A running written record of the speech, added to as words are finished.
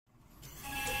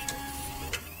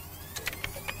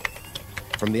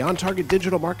From the On Target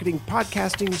Digital Marketing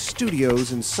Podcasting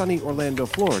Studios in sunny Orlando,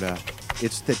 Florida,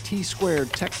 it's the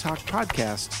T-Squared Tech Talk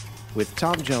Podcast with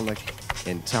Tom Jelnick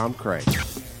and Tom Craig.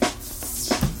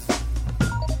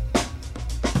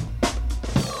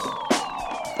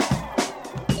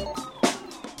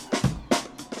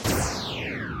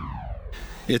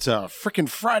 It's a frickin'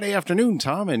 Friday afternoon,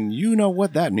 Tom, and you know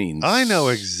what that means. I know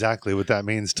exactly what that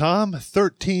means, Tom.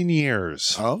 13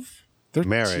 years. Of? 13.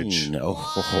 Marriage.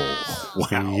 Oh,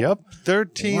 wow. Yep.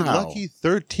 13. Wow. Lucky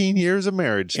 13 years of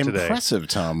marriage today. Impressive,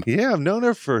 Tom. Yeah, I've known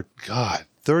her for,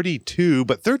 32,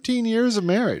 but 13 years of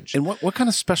marriage. And what kind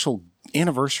of special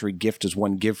anniversary gift does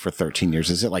one give for 13 years?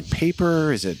 Is it like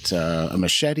paper? Is it a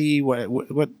machete?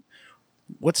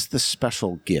 What's the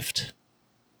special gift?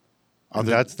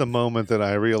 That's the moment that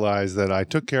I realized that I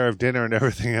took care of dinner and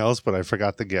everything else, but I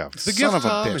forgot the gift. The Son gift, of a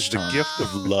Tom, bitch, is Tom. the gift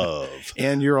of love.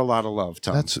 And you're a lot of love,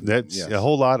 Tom. That's Yes. a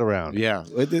whole lot around. Yeah,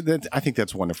 I think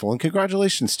that's wonderful. And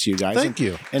congratulations to you guys. Thank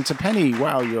you. And to Penny,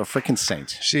 wow, you're a freaking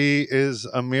saint. She is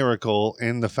a miracle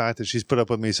in the fact that she's put up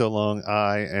with me so long.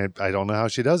 I don't know how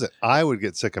she does it. I would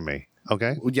get sick of me.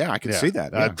 Okay. Well, yeah, I can see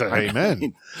that. Yeah.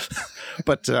 Amen.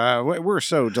 But we're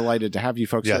so delighted to have you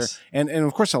folks Yes. there. And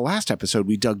of course, the last episode,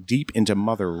 we dug deep into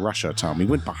Mother Russia, Tom. We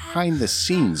went behind the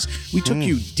scenes. We took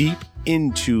you deep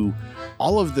into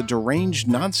all of the deranged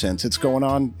nonsense that's going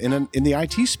on in the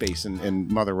IT space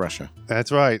in Mother Russia.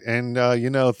 That's right. And,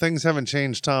 things haven't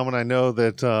changed, Tom, and I know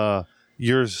that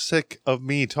you're sick of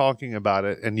me talking about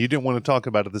it, and you didn't want to talk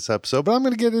about it this episode, but I'm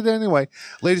going to get it anyway.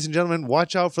 Ladies and gentlemen,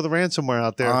 watch out for the ransomware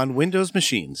out there. On Windows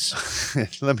machines.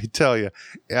 Let me tell you,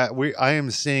 I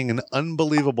am seeing an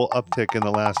unbelievable uptick in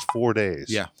the last 4 days.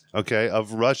 Yeah. Okay,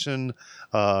 of Russian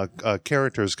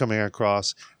characters coming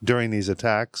across during these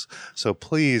attacks. So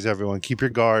please, everyone, keep your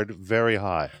guard very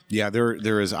high. Yeah,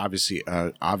 there is obviously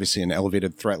an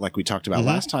elevated threat like we talked about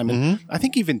last time. And I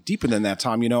think even deeper than that,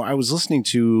 Tom, I was listening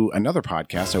to another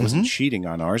podcast. I wasn't cheating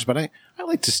on ours, but I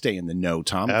like to stay in the know,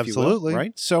 Tom. Absolutely. If you will,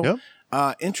 right? So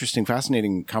Yep. interesting,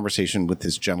 fascinating conversation with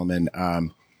this gentleman,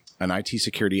 an IT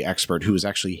security expert who is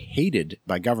actually hated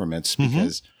by governments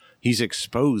because he's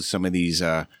exposed some of these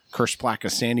Curse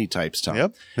Sandy types,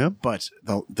 Tom. Yep. But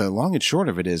the long and short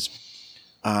of it is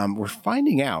we're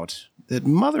finding out that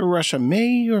Mother Russia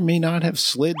may or may not have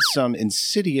slid some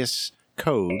insidious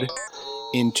code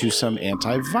into some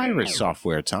antivirus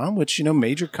software, Tom, which,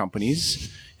 major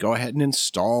companies go ahead and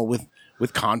install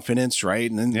with confidence, right?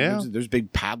 And then there's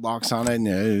big padlocks on it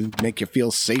and make you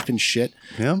feel safe and shit.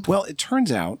 Yeah. Well, it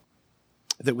turns out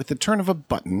that with the turn of a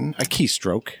button, a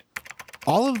keystroke,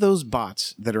 all of those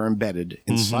bots that are embedded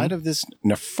inside of this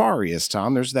nefarious,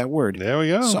 Tom, there's that word. There we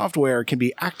go. Software can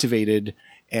be activated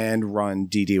and run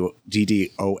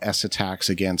DDoS attacks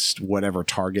against whatever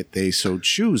target they so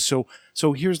choose.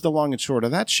 So here's the long and short of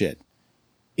that shit.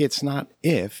 It's not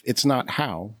if, it's not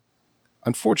how.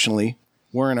 Unfortunately,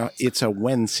 it's a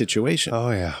when situation.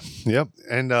 Oh, yeah. Yep.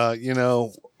 And,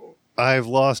 I've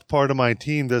lost part of my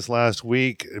team this last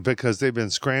week because they've been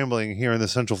scrambling here in the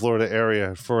Central Florida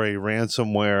area for a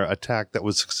ransomware attack that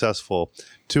was successful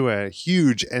to a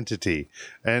huge entity.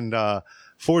 And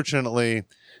fortunately,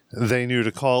 they knew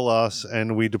to call us,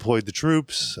 and we deployed the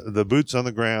troops, the boots on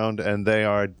the ground, and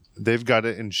they've got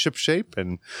it in ship shape,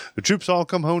 and the troops all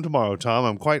come home tomorrow, Tom.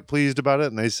 I'm quite pleased about it,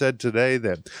 and they said today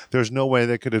that there's no way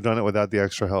they could have done it without the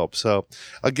extra help. So,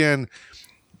 again,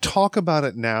 talk about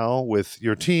it now with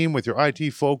your team, with your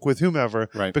IT folk, with whomever,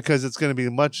 right? Because it's going to be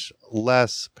much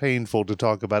less painful to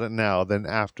talk about it now than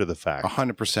after the fact.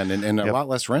 100%, and a lot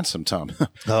less ransom, Tom.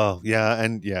 Oh, yeah,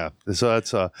 and yeah. So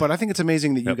that's But I think it's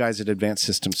amazing that you guys at Advanced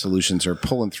System Solutions are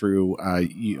pulling through.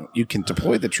 You can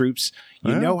deploy the troops.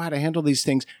 You know how to handle these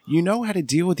things. You know how to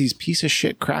deal with these piece of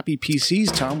shit, crappy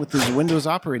PCs, Tom, with these Windows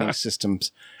operating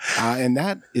systems, and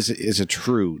that is a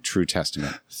true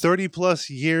testament. 30 plus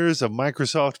years of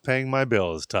Microsoft paying my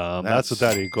bills, Tom. That's what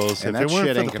that equals. If it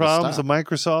weren't for the problems of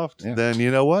Microsoft, then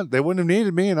you know what? They wouldn't have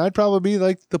needed me, and I'd probably be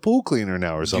like the pool cleaner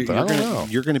now or something. I don't know.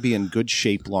 You're going to be in good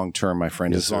shape long term, my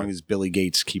friend, Yes, as long as Billy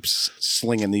Gates keeps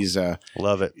slinging these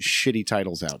love it shitty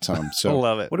titles out, Tom. So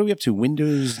love it. What are we up to?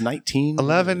 Windows 19?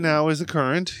 11 now is the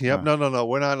current. Yep. No.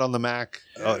 We're not on the Mac.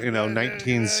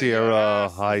 19 Sierra,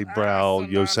 highbrow,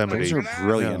 Yosemite. Those are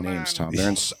brilliant names, Tom.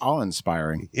 They're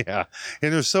awe-inspiring. Yeah,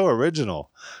 and they're so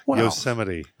original. Wow.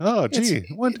 Yosemite. Oh, gee,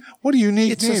 what a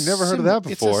unique name. Never heard of that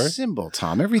before. It's a symbol,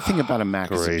 Tom. Everything about a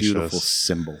Mac is a beautiful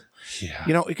symbol.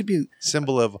 Yeah. It could be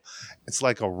symbol of. It's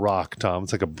like a rock, Tom.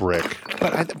 It's like a brick.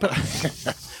 But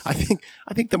I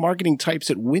think the marketing types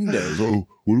at Windows. Oh,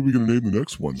 what are we going to name the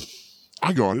next one?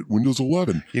 I got it. Windows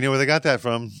 11. You know where they got that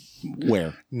from?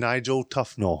 Where? Nigel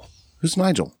Tufnell. Who's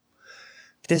Nigel?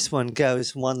 This one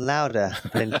goes one louder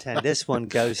than 10. This one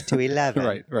goes to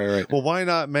 11. Right. Well, why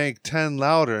not make 10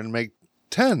 louder and make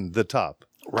 10 the top?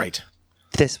 Right.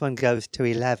 This one goes to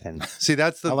 11. See,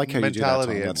 that's the I like how you do that,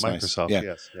 mentality Tom. at That's nice. Microsoft. Yeah.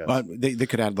 Yes. They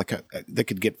could add they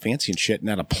could get fancy and shit and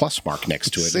add a plus mark next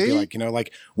to it. It'd be See? like,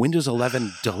 like Windows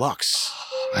 11 Deluxe.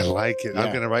 I like it. I'm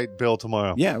Yeah. going to write Bill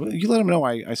tomorrow. Yeah, well, you let him know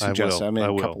I suggest. will. I made I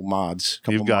a will. couple mods,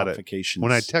 couple You've got it. modifications.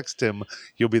 When I text him,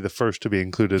 you'll be the first to be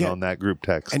included Yeah. on that group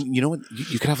text. and you know what?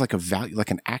 You could have like a value,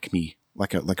 like an Acme,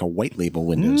 like a white label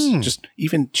Windows, just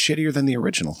even shittier than the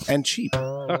original and cheap.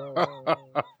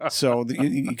 So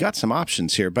you got some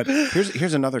options here. But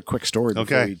here's another quick story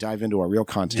before Okay. we dive into our real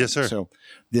content. Yes, sir. So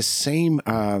this same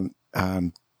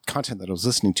content that I was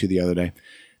listening to the other day,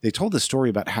 they told the story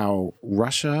about how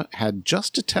Russia had,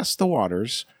 just to test the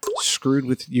waters, screwed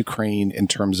with Ukraine in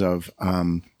terms of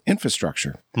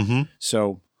infrastructure. Mhm.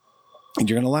 So, and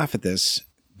you're going to laugh at this,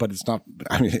 but it's not.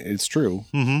 I mean, it's true,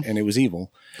 and it was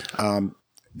evil.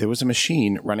 There was a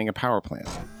machine running a power plant.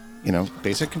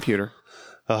 Basic computer.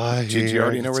 Do you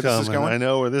already know where this is going? I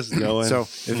know where this is going. So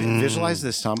visualize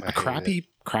this, Tom. A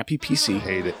crappy PC.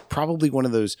 Hate it. Probably one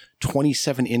of those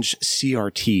 27-inch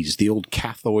CRTs, the old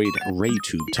cathode ray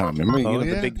tube, Tom. Remember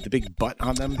yeah. the big butt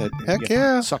on them that Heck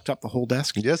yeah. sucked up the whole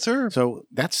desk? Yes, sir. So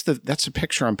that's the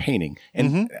picture I'm painting.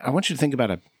 And I want you to think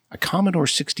about a Commodore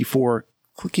 64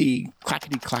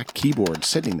 clackety-clack keyboard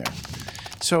sitting there.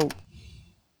 So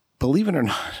believe it or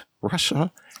not,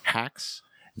 Russia hacks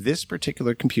this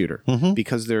particular computer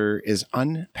because there is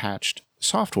unpatched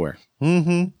software.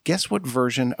 Guess what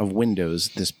version of Windows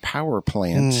this power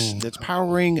plant that's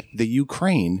powering the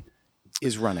Ukraine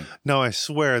is running? No, I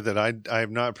swear that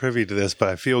I'm not privy to this, but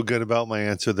I feel good about my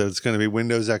answer that it's going to be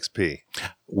Windows XP.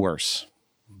 Worse.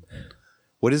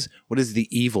 What is the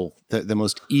evil, the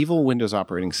most evil Windows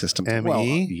operating system? ME? Well,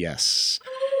 yes.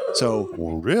 So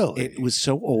Really? it was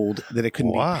so old that it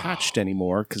couldn't Wow. be patched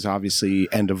anymore because obviously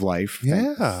end of life.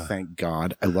 Thank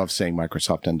God. I love saying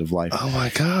Microsoft end of life. Oh my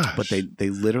gosh. But they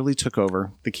literally took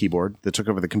over the keyboard. They took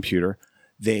over the computer.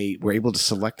 They were able to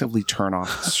selectively turn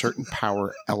off certain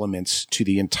power elements to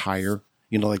the entire,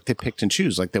 like they picked and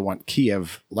choose. Like they want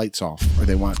Kiev lights off or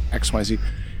they want XYZ.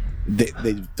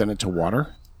 They've done it to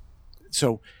water.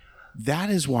 So that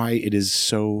is why it is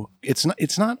so, it's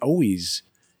not always,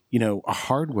 a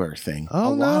hardware thing. Oh,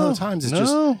 a lot no. of the times it's No.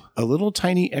 just a little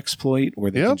tiny exploit where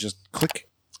they can Yep. just click,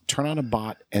 turn on a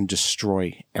bot and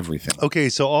destroy everything. Okay,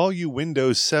 so all you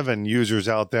Windows 7 users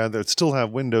out there that still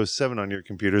have Windows 7 on your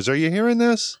computers, are you hearing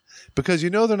this? Because they're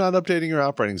not updating your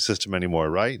operating system anymore,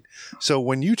 right? So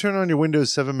when you turn on your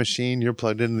Windows 7 machine, you're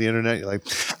plugged into the internet, you're like,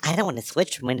 I don't want to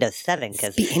switch from Windows 7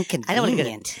 because Be I don't want to go to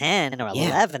inconvenient. 10 or Yeah.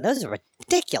 11. Those are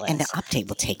ridiculous. And the update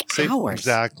will take say- hours.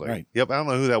 Exactly. Right. Yep, I don't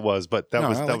know who that was, but that No,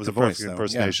 was I that like was the a perfect voice, though.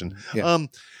 impersonation. Yeah.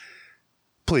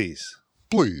 Please.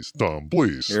 Please, Tom,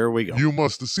 please. Here we go. You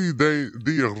must see the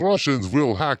Russians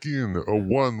will hack in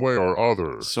one way or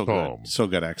other, So Tom. good. So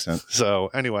good accent. So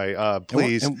anyway, And we're-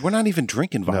 please. And we're not even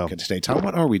drinking vodka today, Tom.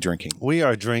 What are we drinking? We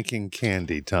are drinking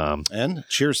candy, Tom. And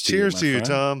cheers to Cheers you, to my you, friend.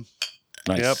 Tom.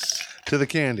 Nice. Yep. To the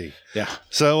candy. Yeah.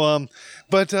 So,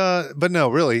 but no,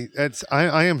 really,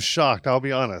 I am shocked. I'll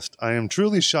be honest. I am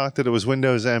truly shocked that it was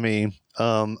Windows ME.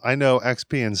 I know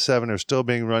XP and 7 are still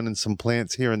being run in some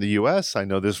plants here in the U.S. I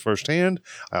know this firsthand.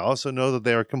 I also know that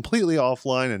they are completely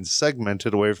offline and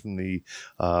segmented away from the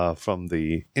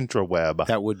intraweb.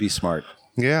 That would be smart.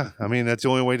 Yeah, I mean that's the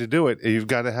only way to do it. You've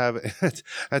got to have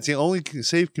that's the only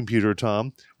safe computer,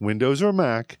 Tom. Windows or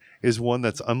Mac is one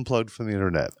that's unplugged from the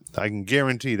internet. I can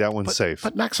guarantee that one's safe.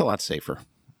 But Mac's a lot safer.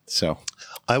 So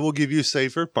I will give you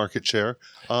safer market share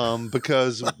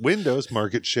because Windows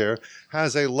market share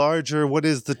has a larger, what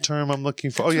is the term I'm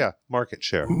looking for? Oh, yeah, market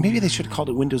share. maybe they should have called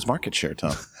it Windows Market Share,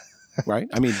 Tom. Right?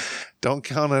 I mean, Don't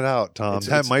count it out, Tom. It's-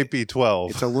 That might be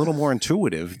 12. it's a little more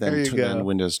intuitive There you go. than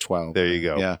Windows 12. There you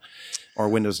go. Yeah. Or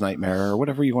Windows Nightmare or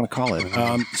whatever you want to call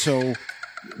it. So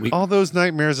All those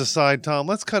nightmares aside, Tom,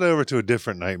 let's cut over to a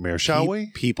different nightmare, shall we?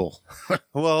 People.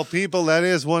 Well, people, that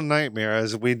is one nightmare,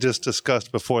 as we just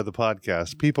discussed before the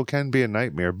podcast. People can be a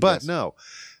nightmare, but Yes. no.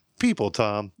 People,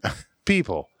 Tom.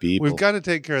 People. People. We've got to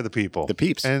take care of the people. The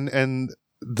peeps. And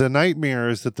the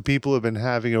nightmares that the people have been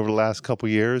having over the last couple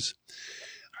years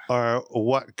are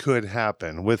what could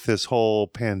happen with this whole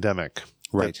pandemic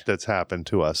Right. that's happened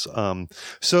to us.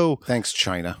 So Thanks,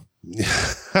 China.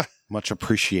 Much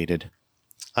appreciated.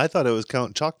 I thought it was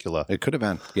Count Chocula. It could have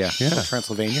been. Yeah. Yeah.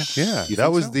 Transylvania. Yeah, You that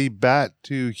think was so? the bat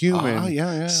to human. Oh,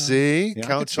 yeah. See, Yeah, I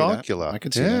Count could see that. Chocula. I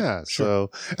could see yeah. that. Sure.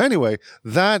 So anyway,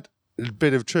 that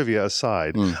bit of trivia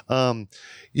aside, Mm.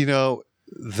 you know,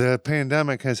 the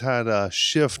pandemic has had a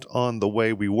shift on the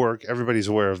way we work. Everybody's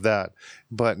aware of that.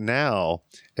 But now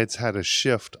it's had a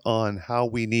shift on how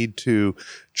we need to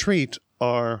treat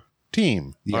our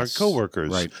team, our Yes,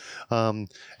 coworkers. right. And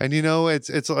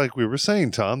it's like we were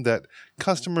saying, Tom, that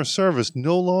customer service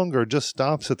no longer just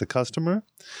stops at the customer.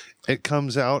 It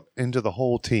comes out into the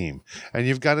whole team. And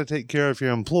you've got to take care of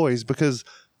your employees because,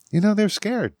 they're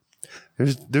scared.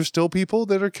 There's still people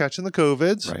that are catching the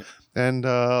COVIDs. Right. And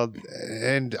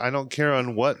I don't care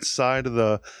on what side of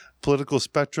the political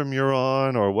spectrum you're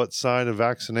on or what side of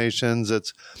vaccinations.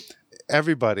 It's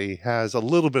everybody has a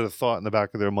little bit of thought in the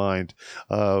back of their mind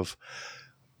of,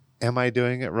 am I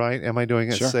doing it right? Am I doing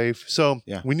it Sure. safe? So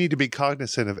Yeah. we need to be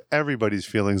cognizant of everybody's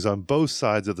feelings on both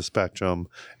sides of the spectrum.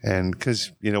 And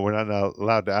because, we're not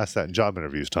allowed to ask that in job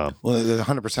interviews, Tom. Well,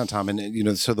 100%, Tom.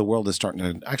 And, so the world is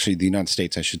starting to, actually, the United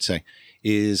States, I should say,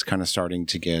 is kind of starting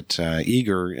to get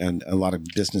eager. And a lot of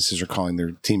businesses are calling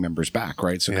their team members back,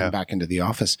 right? So Yeah. come back into the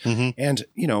office. Mhm. And,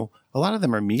 a lot of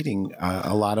them are meeting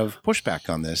a lot of pushback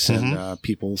on this. And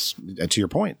people's, to your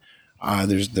point,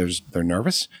 they're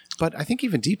nervous. But I think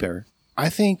even deeper, I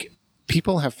think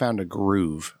people have found a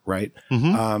groove, right?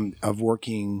 Of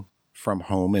working from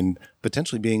home and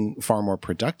potentially being far more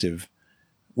productive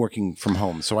working from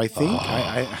home. So I think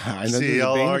I know See, the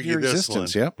I'll bane of argue your this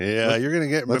existence. one. Yep. Yeah, you're going to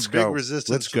get let's big go. resistance.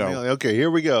 Let's from go. me. Okay,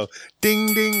 here we go.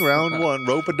 Ding, ding, round one,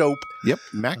 rope-a-dope. Yep.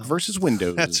 Mac versus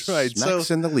Windows. That's right. Mac's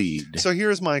in the lead. So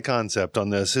here's my concept on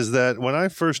this is that when I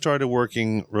first started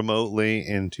working remotely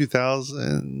in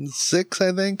 2006,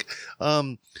 I think,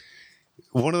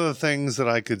 one of the things that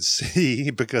I could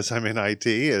see because I'm in IT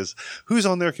is who's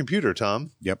on their computer,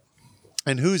 Tom, Yep.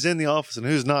 and who's in the office and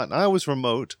who's not. And I was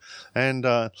remote and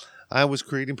I was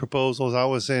creating proposals. I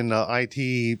was in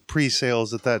IT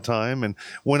pre-sales at that time. And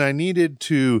when I needed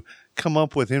to come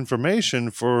up with information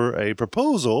for a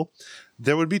proposal,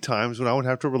 there would be times when I would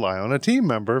have to rely on a team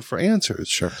member for answers.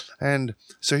 Sure. And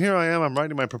so here I am, I'm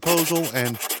writing my proposal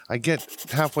and I get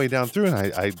halfway down through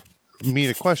and I meet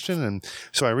a question. And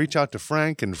so I reach out to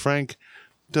Frank and Frank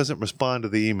doesn't respond to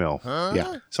the email.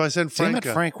 Yeah. So I sent Damn Frank,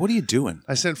 it, Frank. What are you doing?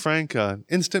 I sent Frank an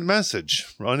instant message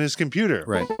on his computer.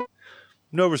 Right.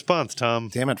 No response, Tom.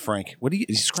 Damn it, Frank. What are you?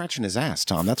 He's scratching his ass,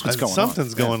 Tom. That's what's going on.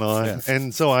 Something's going on. Yeah.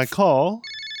 And so I call,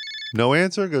 no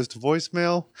answer, goes to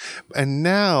voicemail. And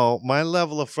now my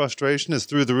level of frustration is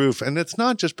through the roof. And it's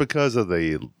not just because of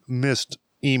the missed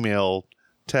email,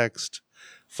 text,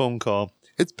 phone call.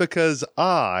 It's because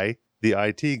I, the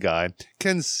IT guy,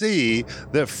 can see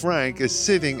that Frank is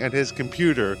sitting at his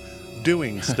computer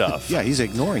doing stuff. Yeah, he's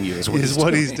ignoring you. Is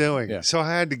what, he's doing. Yeah. So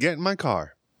I had to get in my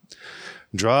car,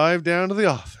 drive down to the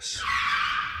office,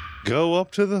 go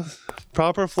up to the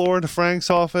proper floor to Frank's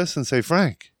office and say,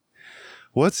 Frank,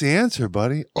 what's the answer,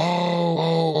 buddy?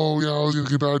 Oh, yeah, I was going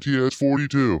to get back to you. It's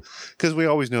 42. Because we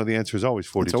always know the answer is always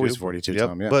 42. It's always 42, Yep.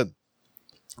 Tom. Yeah. But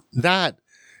that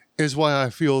is why I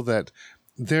feel that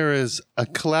there is a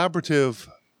collaborative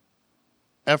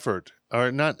effort,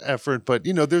 or not effort, but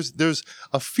there's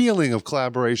a feeling of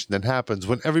collaboration that happens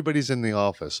when everybody's in the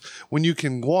office. When you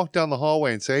can walk down the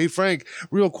hallway and say, hey, Frank,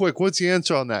 real quick, what's the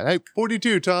answer on that? Hey,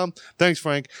 42, Tom. Thanks,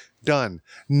 Frank. Done.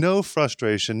 No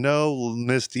frustration, no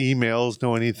missed emails,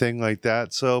 no anything like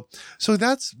that. So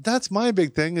that's my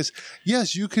big thing is,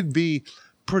 yes, you could be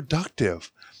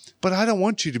productive, but I don't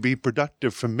want you to be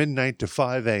productive from midnight to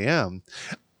 5 a.m.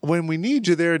 When we need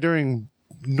you there during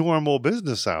normal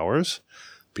business hours,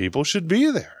 people should be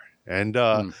there. And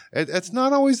it's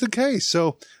not always the case.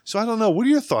 So I don't know. What are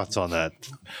your thoughts on that?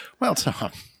 Well,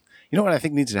 Tom, you know what I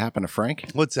think needs to happen to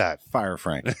Frank? What's that? Fire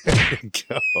Frank.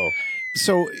 Go.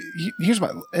 So here's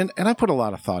my, and I put a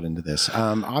lot of thought into this.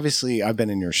 Obviously, I've been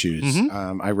in your shoes.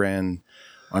 I ran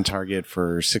on Target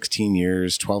for 16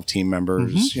 years, 12 team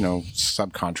members,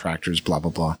 subcontractors, blah,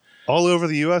 blah, blah. All over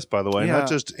the U.S., by the way, Yeah. not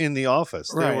just in the office.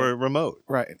 They Right. were remote.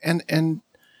 Right. And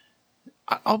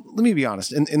let me be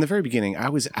honest. In the very beginning, I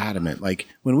was adamant. Like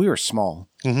when we were small,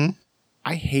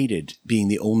 I hated being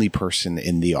the only person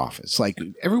in the office. Like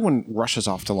everyone rushes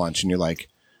off to lunch and you're like,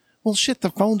 well, shit, the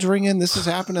phone's ringing. This is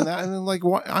happening. That. And then like,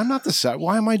 I'm not the set.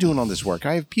 Why am I doing all this work?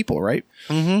 I have people, right?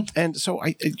 And so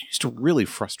it used to really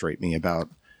frustrate me about,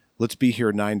 let's be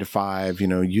here 9 to 5,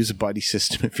 use a buddy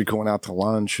system if you're going out to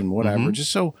lunch and whatever.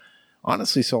 Just so,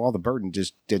 honestly, so all the burden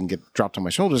just didn't get dropped on my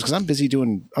shoulders because I'm busy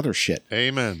doing other shit.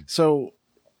 Amen. So,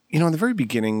 in the very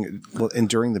beginning and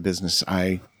during the business,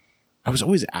 I was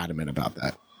always adamant about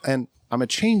that. And I'm a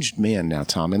changed man now,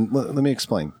 Tom. And let me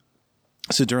explain.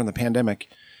 So during the pandemic,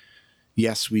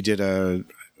 yes, we did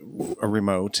a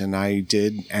remote, and I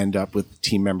did end up with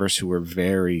team members who were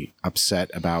very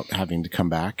upset about having to come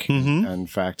back. In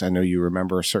fact, I know you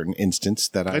remember a certain instance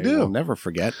that I do. will never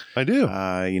forget. I do.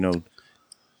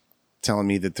 Telling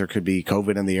me that there could be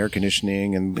COVID in the air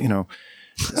conditioning, and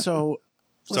so.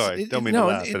 Sorry, don't mean to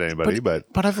laugh at anybody, but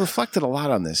I've reflected a lot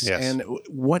on this. Yes. And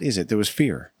what is it? There was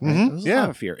fear. Right? There was a lot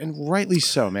of fear, and rightly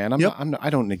so, man. I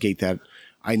don't negate that.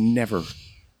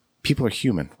 People are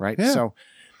human, right? Yeah. So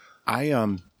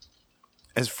I,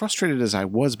 as frustrated as I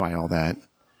was by all that,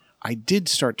 I did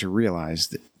start to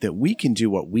realize that we can do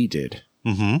what we did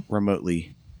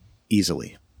remotely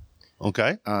easily.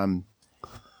 Okay.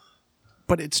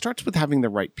 But it starts with having the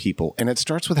right people, and it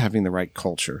starts with having the right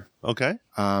culture. Okay.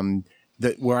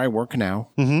 Where I work now,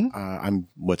 I'm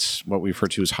what we refer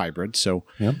to as hybrid. So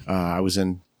I was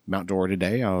in Mount Dora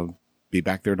today. I'll be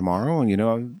back there tomorrow,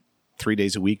 and 3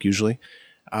 days a week usually,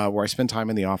 where I spend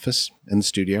time in the office, in the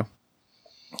studio.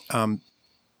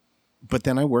 But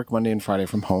then I work Monday and Friday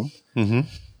from home. And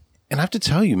I have to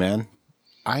tell you, man,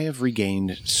 I have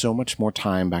regained so much more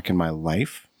time back in my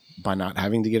life by not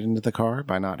having to get into the car,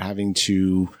 by not having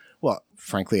to. Well,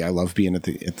 frankly, I love being at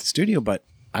the studio, but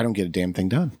I don't get a damn thing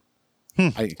done.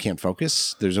 I can't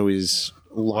focus. There's always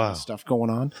a lot of stuff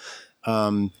going on.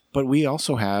 But we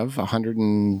also have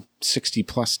 160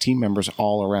 plus team members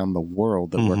all around the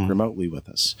world that work remotely with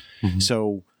us.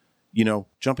 So,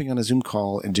 jumping on a Zoom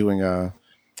call and doing a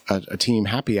team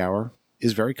happy hour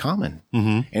is very common.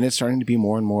 And it's starting to be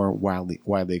more and more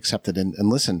widely accepted. And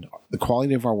listen, the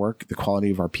quality of our work, the quality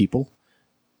of our people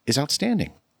is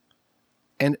outstanding.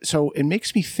 And so it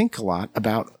makes me think a lot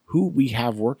about who we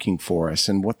have working for us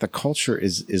and what the culture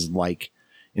is like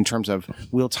in terms of,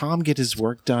 will Tom get his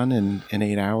work done in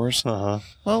 8 hours?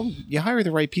 Well, you hire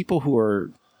the right people who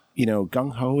are,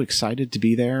 gung-ho, excited to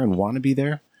be there and want to be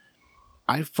there.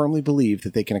 I firmly believe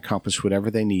that they can accomplish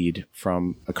whatever they need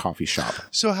from a coffee shop.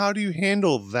 So how do you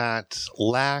handle that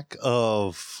lack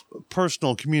of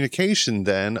personal communication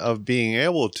then, of being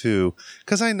able to,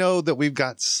 because I know that we've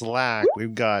got Slack,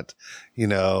 we've got,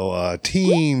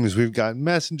 Teams, we've got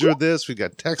Messenger this, we've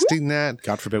got texting that.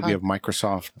 God forbid we have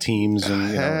Microsoft Teams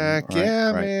and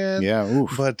man. Yeah,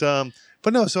 oof.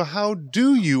 But no, so how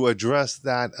do you address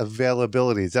that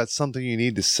availability? Is that something you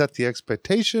need to set the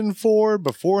expectation for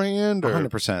beforehand?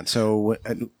 100%. So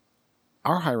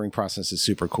our hiring process is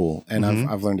super cool. And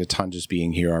I've learned a ton just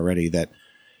being here already that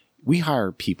we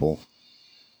hire people.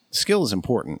 Skill is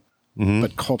important,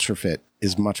 but culture fit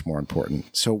is much more important.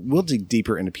 So we'll dig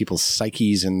deeper into people's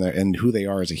psyches and who they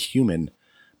are as a human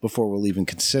before we'll even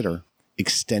consider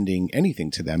extending anything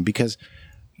to them, because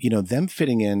them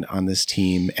fitting in on this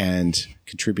team and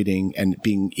contributing and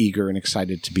being eager and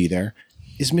excited to be there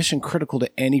is mission critical to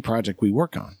any project we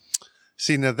work on.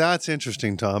 See, now that's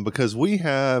interesting, Tom, because we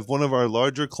have one of our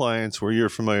larger clients where you're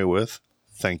familiar with.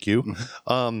 Thank you.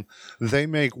 They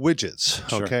make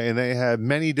widgets, okay? And they have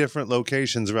many different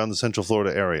locations around the Central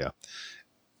Florida area.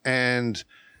 And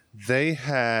they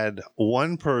had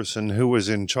one person who was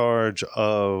in charge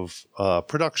of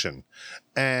production,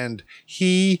 and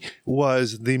he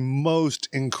was the most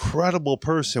incredible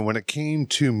person when it came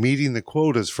to meeting the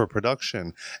quotas for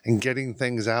production and getting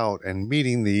things out and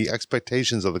meeting the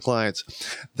expectations of the clients,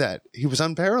 that he was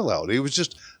unparalleled. He was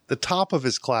just the top of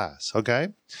his class,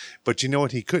 okay? But you know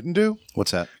what he couldn't do?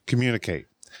 What's that? Communicate.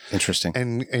 Interesting.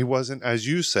 And he wasn't, as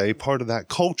you say, part of that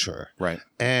culture. Right.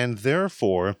 And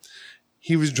therefore,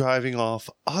 he was driving off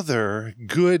other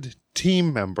good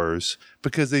team members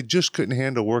because they just couldn't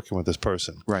handle working with this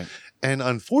person. Right. And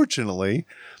unfortunately,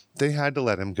 they had to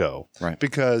let him go. Right.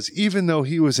 Because even though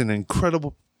he was an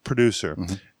incredible producer,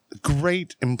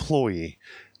 great employee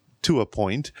to a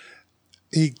point,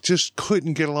 he just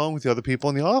couldn't get along with the other people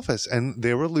in the office, and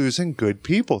they were losing good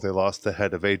people. They lost the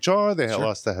head of HR. They had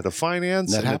lost the head of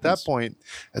finance. And at that point,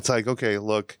 it's like, okay,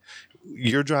 look,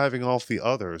 you're driving off the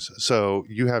others, so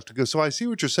you have to go. So I see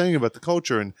what you're saying about the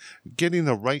culture and getting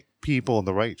the right people and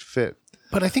the right fit.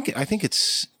 But I think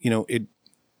it's,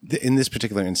 in this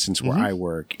particular instance where I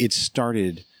work, it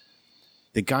started,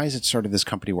 the guys that started this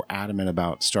company were adamant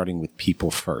about starting with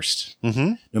people first,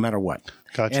 no matter what.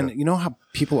 Gotcha. And you know how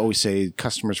people always say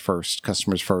customers first,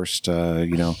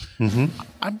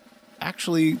 I'm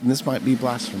actually, and this might be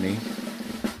blasphemy,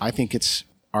 I think it's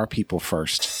our people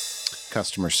first,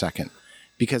 customers second.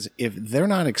 Because if they're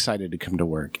not excited to come to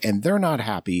work and they're not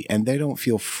happy and they don't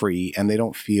feel free and they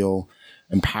don't feel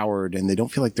empowered and they don't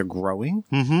feel like they're growing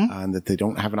and that they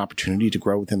don't have an opportunity to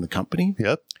grow within the company,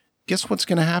 guess what's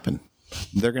going to happen?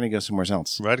 They're going to go somewhere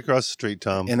else. Right across the street,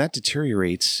 Tom. And that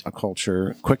deteriorates a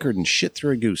culture quicker than shit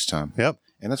through a goose, Tom. Yep.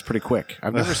 And that's pretty quick.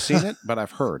 I've never seen it, but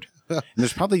I've heard. And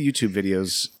there's probably YouTube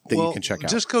videos that you can check out.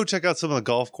 Just go check out some of the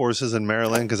golf courses in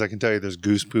Maryland, because I can tell you there's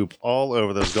goose poop all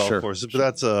over those golf Sure. courses.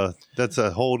 But that's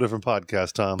a whole different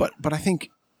podcast, Tom. But I think,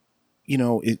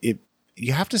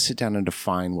 you have to sit down and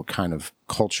define what kind of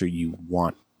culture you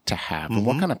want to have and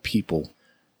what kind of people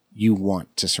you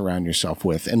want to surround yourself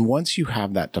with. And once you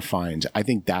have that defined, I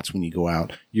think that's when you go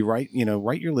out. You write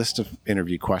your list of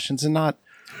interview questions and not,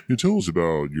 Tell us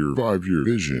about your 5-year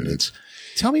vision. it's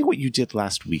tell me what you did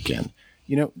last weekend.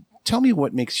 Tell me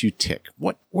what makes you tick.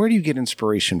 Where do you get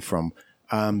inspiration from?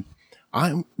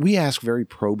 We ask very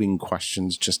probing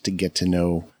questions just to get to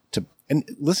know. And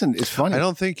listen, it's funny. I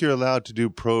don't think you're allowed to do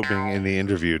probing in the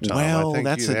interview, Tom. Well,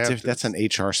 I think that's an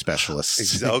HR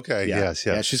specialist. Okay, yes.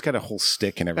 Yeah, she's got a whole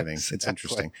stick and everything. It's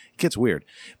interesting. It gets weird.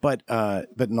 But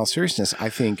in all seriousness, I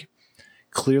think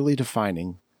clearly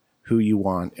defining who you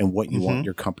want and what you want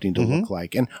your company to look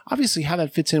like, and obviously how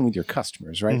that fits in with your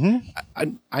customers, right?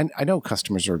 I know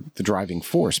customers are the driving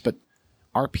force, but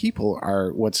our people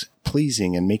are what's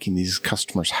pleasing and making these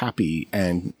customers happy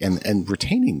and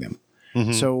retaining them.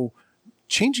 So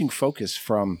changing focus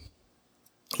from,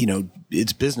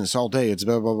 it's business all day, it's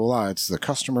blah, blah, blah, blah, it's the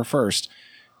customer first.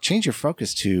 Change your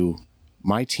focus to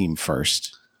my team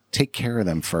first. Take care of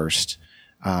them first.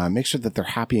 Make sure that they're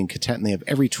happy and content and they have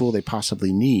every tool they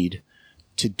possibly need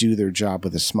to do their job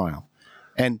with a smile.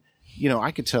 And,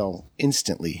 I could tell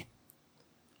instantly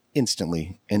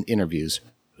in interviews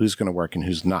who's going to work and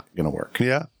who's not going to work.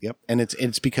 Yeah. Yep. And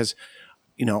it's because,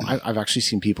 I've actually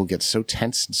seen people get so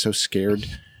tense and so scared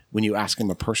when you ask them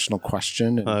a personal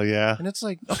question. And, Oh, yeah. and it's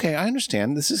like, okay, I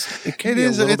understand. It can It be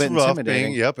is. a little It's bit rough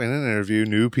intimidating. being, in an interview,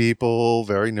 new people,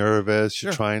 very nervous.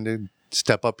 You're Sure. trying to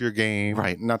step up your game.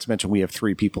 Right. Not to mention we have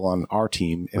 3 people on our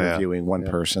team interviewing one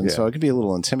person. So it can be a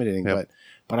little intimidating, Yep.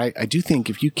 but I do think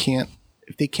if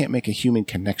they can't make a human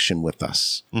connection with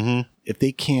us, if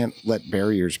they can't let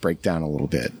barriers break down a little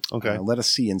bit, Okay. let us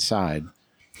see inside,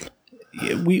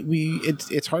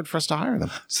 it's hard for us to hire them.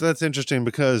 So that's interesting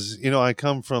because, I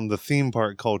come from the theme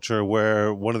park culture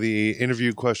where one of the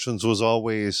interview questions was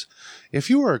always, if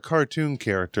you were a cartoon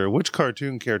character, which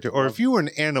cartoon character, or if you were an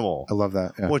animal, I love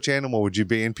that. Yeah. which animal would you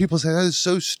be? And people say, that is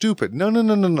so stupid.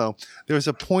 No. There's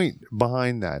a point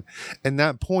behind that. And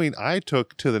that point I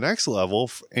took to the next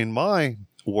level in my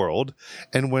world.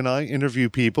 And when I interview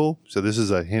people, so this is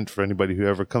a hint for anybody who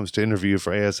ever comes to interview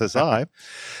for ASSI,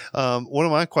 one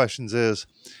of my questions is,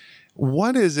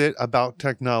 what is it about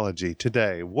technology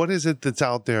today? What is it that's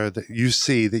out there that you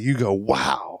see that you go,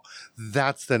 wow,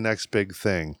 that's the next big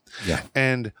thing? Yeah.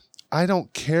 And I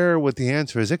don't care what the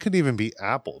answer is. It could even be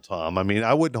Apple, Tom. I mean,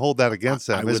 I wouldn't hold that against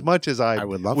them. As much as I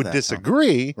would love would that, Tom.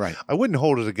 disagree, Right. I wouldn't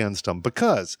hold it against them,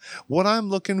 because what I'm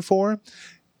looking for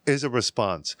is a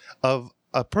response of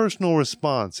a personal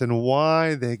response and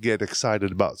why they get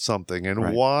excited about something and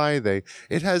Right. why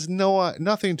it has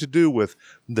nothing to do with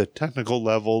the technical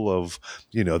level of,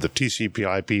 the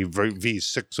TCP/IP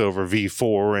v6 over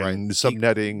v4 and Right.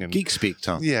 subnetting and Geek speak,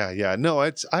 Tom. yeah. No,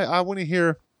 I want to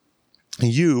hear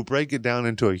you break it down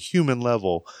into a human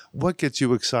level. What gets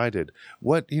you excited?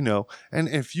 And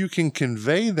if you can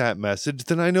convey that message,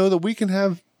 then I know that we can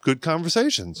have good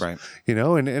conversations, Right.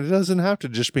 and it doesn't have to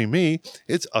just be me.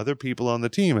 It's other people on the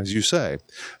team, as you say.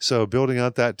 So building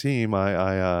out that team,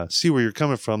 I see where you're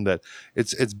coming from, that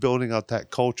it's building out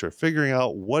that culture, figuring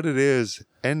out what it is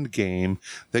end game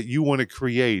that you want to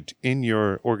create in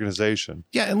your organization.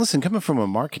 Yeah, and listen, coming from a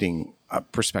marketing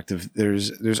perspective,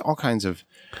 there's all kinds of.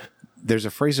 There's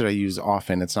a phrase that I use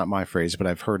often. It's not my phrase, but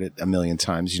I've heard it a million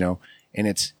times. And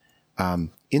it's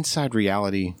inside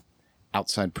reality,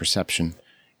 outside perception,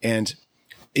 and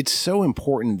it's so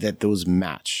important that those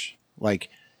match. Like,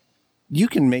 you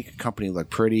can make a company look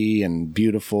pretty and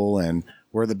beautiful, and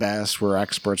we're the best, we're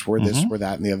experts, we're this, we're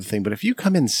that, and the other thing. But if you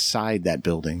come inside that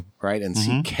building, right, and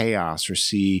see chaos or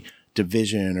see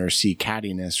division or see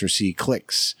cattiness or see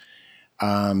cliques,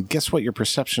 guess what? Your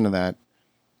perception of that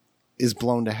is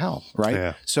blown to hell, right?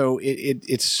 Yeah. So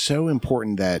it's so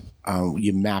important that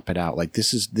you map it out. Like,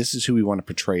 this is who we want to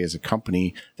portray as a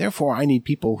company. Therefore, I need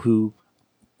people who,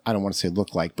 I don't want to say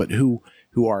look like, but who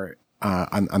are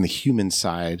on the human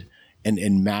side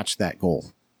and match that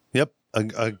goal. Yep,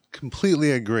 I completely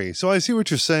agree. So I see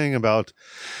what you're saying about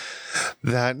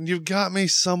that. And you've got me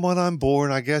somewhat on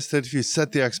board. I guess that if you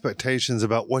set the expectations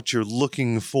about what you're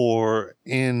looking for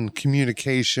in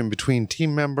communication between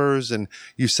team members, and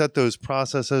you set those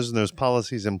processes and those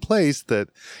policies in place that,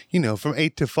 from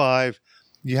 8 to 5,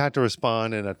 you have to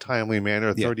respond in a timely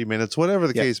manner, Yeah. 30 minutes, whatever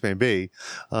the Yeah. case may be.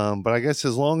 But I guess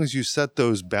as long as you set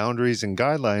those boundaries and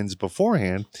guidelines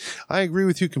beforehand, I agree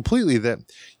with you completely that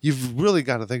you've really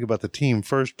got to think about the team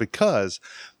first, because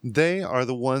they are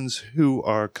the ones who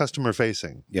are customer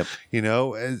facing. Yep. You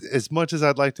know, as much as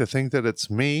I'd like to think that it's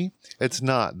me, it's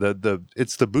not.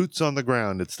 It's the boots on the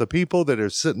ground. It's the people that are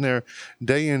sitting there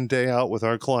day in, day out with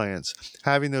our clients,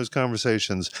 having those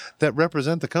conversations that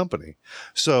represent the company.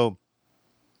 So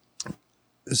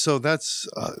that's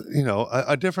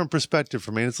a different perspective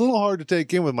for me. It's a little hard to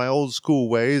take in with my old school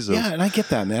ways of, Yeah, and I get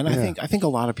that, man. Yeah. I think a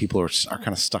lot of people are kind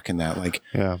of stuck in that, like,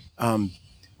 yeah.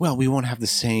 well, we won't have the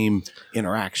same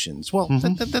interactions. Well,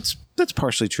 Mm-hmm. that's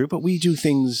partially true, but we do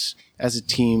things as a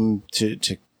team to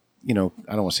I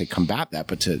don't want to say combat that,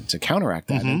 but to counteract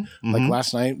that. And like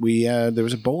last night, we there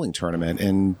was a bowling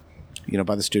tournament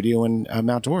by the studio in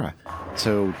Mount Dora.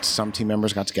 So some team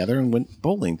members got together and went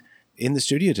bowling. In the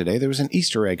studio today, there was an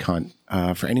Easter egg hunt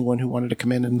for anyone who wanted to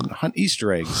come in and hunt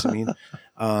Easter eggs. I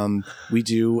mean, we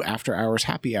do after hours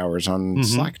happy hours on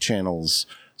Slack channels.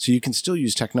 So you can still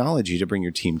use technology to bring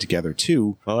your team together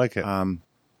too. I like it.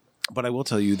 But I will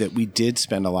tell you that we did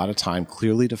spend a lot of time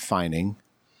clearly defining,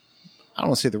 I don't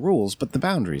want to say the rules, but the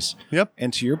boundaries. Yep.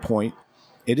 And to your point,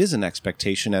 it is an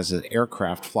expectation as an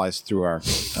aircraft flies through our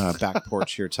back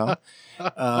porch here, Tom.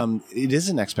 It is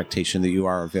an expectation that you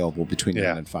are available between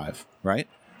 9 and 5, right?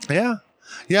 Yeah.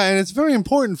 Yeah. And it's very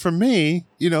important for me,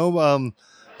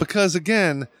 because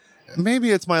again,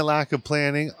 maybe it's my lack of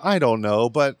planning. I don't know,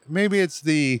 but maybe it's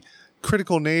the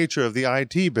critical nature of the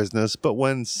IT business. But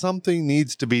when something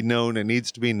needs to be known, it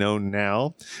needs to be known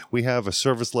now. We have a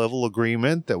service level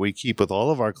agreement that we keep with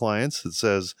all of our clients that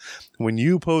says, when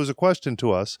you pose a question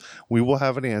to us, we will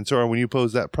have an answer. Or when you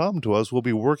pose that problem to us, we'll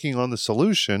be working on the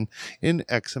solution in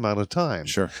X amount of time.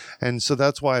 Sure. And so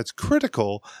that's why it's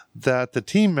critical that the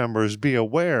team members be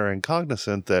aware and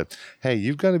cognizant that, hey,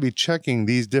 you've got to be checking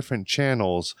these different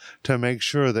channels to make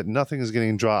sure that nothing is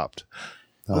getting dropped.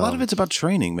 A lot of it's about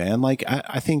training, man. Like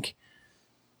I think,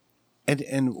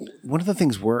 and one of the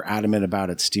things we're adamant about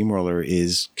at Steamroller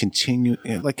is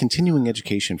continuing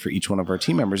education for each one of our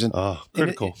team members, and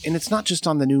critical. And it's not just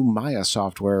on the new Maya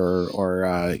software or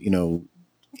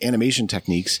animation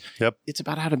techniques. Yep. It's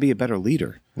about how to be a better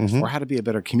leader or how to be a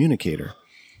better communicator.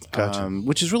 Gotcha.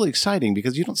 Which is really exciting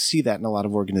because you don't see that in a lot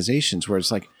of organizations where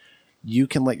it's like you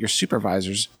can let your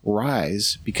supervisors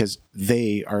rise because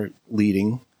they are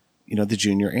leading the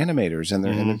junior animators and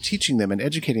they're teaching them and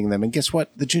educating them. And guess what?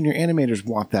 The junior animators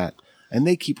want that and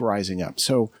they keep rising up.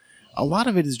 So a lot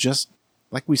of it is just,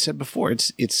 like we said before,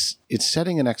 it's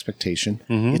setting an expectation.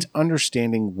 It's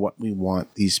understanding what we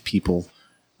want these people,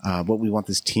 what we want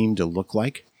this team to look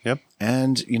like. Yep.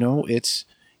 And, it's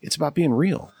about being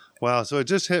real. Wow. So it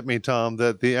just hit me, Tom,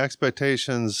 that the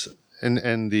expectations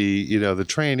and the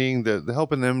training, the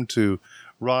helping them to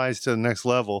rise to the next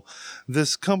level.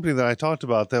 This company that I talked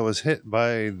about that was hit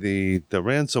by the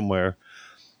ransomware,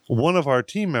 one of our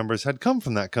team members had come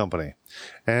from that company.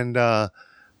 And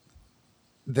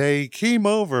they came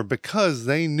over because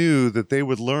they knew that they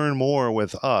would learn more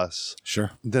with us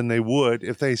than they would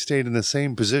if they stayed in the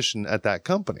same position at that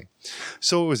company.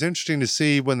 So it was interesting to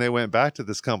see when they went back to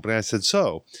this company. I said,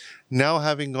 so now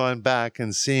having gone back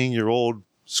and seeing your old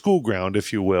school ground,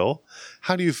 if you will,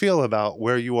 how do you feel about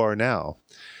where you are now?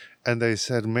 And they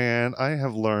said, man, I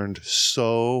have learned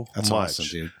so much. That's awesome,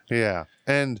 dude. Yeah.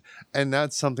 And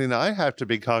that's something that I have to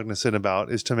be cognizant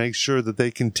about, is to make sure that they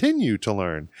continue to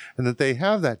learn and that they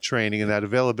have that training and that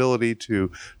availability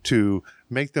to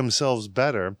make themselves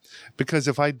better. Because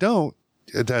if I don't,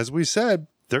 as we said,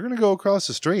 they're going to go across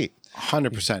the street.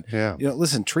 100%. Yeah.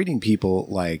 Listen, treating people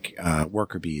like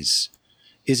worker bees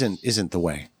isn't the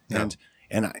way. No.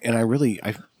 And I really,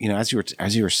 as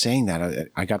you were saying that,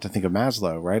 I got to think of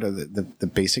Maslow, right? The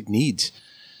basic needs,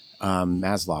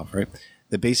 Maslow, right?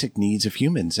 The basic needs of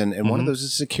humans, and one of those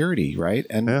is security, right?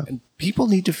 And people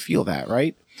need to feel that,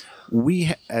 right?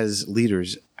 We as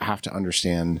leaders have to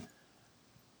understand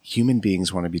human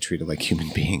beings want to be treated like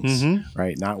human beings,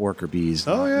 right? Not worker bees,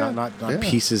 not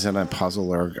pieces in a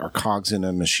puzzle or cogs in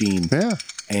a machine. Yeah.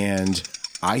 And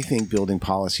I think building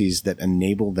policies that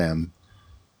enable them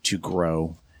to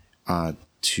grow,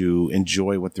 to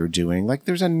enjoy what they're doing. Like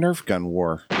there's a Nerf gun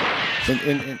war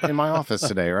in my office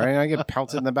today, right? I get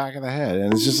pelted in the back of the head,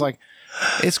 and it's just like,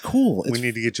 it's cool. We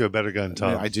need to get you a better gun,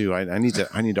 Tom. I do. I need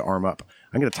to arm up.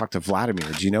 I'm going to talk to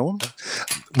Vladimir. Do you know him?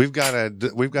 We've got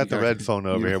the red phone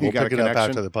over here. We'll pick it up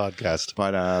after the podcast.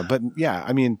 But yeah,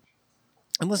 I mean,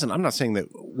 And listen, I'm not saying that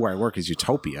where I work is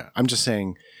utopia. I'm just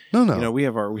saying, No. we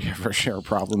have our share of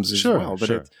problems as Sure, well. But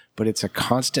sure. it's a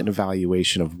constant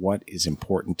evaluation of what is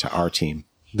important to our team.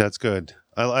 That's good.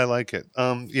 I like it.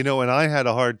 And I had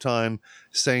a hard time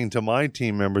saying to my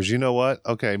team members, you know what?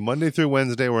 Okay, Monday through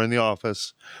Wednesday, we're in the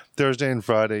office. Thursday and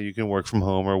Friday, you can work from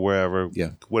home or wherever,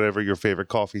 whatever your favorite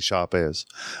coffee shop is.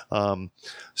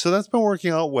 So that's been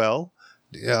working out well.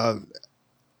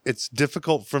 It's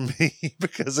difficult for me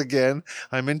because, again,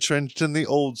 I'm entrenched in the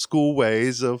old school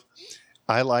ways of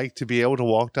I like to be able to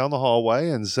walk down the hallway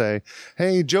and say,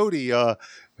 hey, Jody,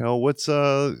 what's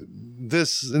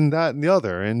this and that and the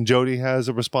other? And Jody has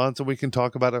a response and we can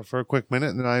talk about it for a quick minute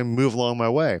and then I move along my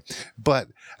way. But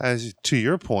as to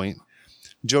your point,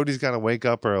 Jody's got to wake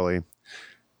up early,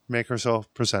 make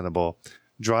herself presentable,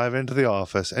 drive into the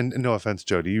office. And no offense,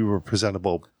 Jody, you were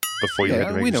presentable before you had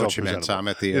to make we know yourself what you meant, presentable. Tom,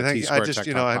 at the I T-Squared just, Tech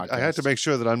I Talk had to podcast. make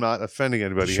sure that I'm not offending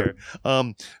anybody here.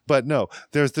 But no,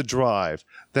 there's the drive.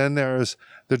 Then there's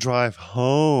the drive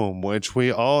home, which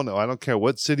we all know. I don't care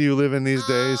what city you live in these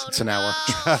days. It's an hour.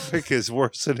 Traffic is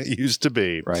worse than it used to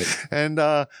be. Right. And,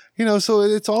 so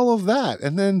it's all of that.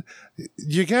 And then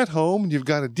you get home, you've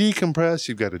got to decompress,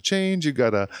 you've got to change,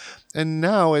 and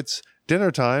now it's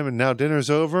dinner time and now dinner's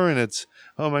over and it's,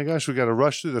 oh my gosh, we got to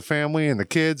rush through the family and the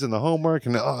kids and the homework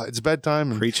and it's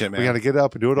bedtime and Preach it, man. we got to get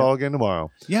up and do it all again tomorrow.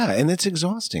 Yeah, and it's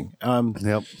exhausting.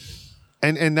 Yep.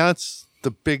 And that's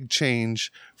the big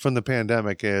change from the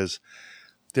pandemic is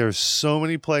there's so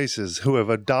many places who have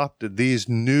adopted these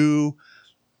new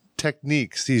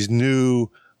techniques, these new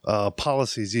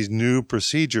policies, these new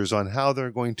procedures on how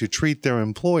they're going to treat their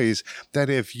employees that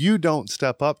if you don't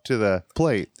step up to the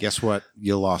plate, Guess what?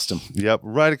 You lost them. yep,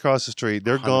 right across the street,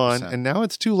 they're gone. 100%. And now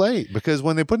it's too late because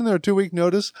when they put in their 2-week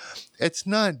notice, it's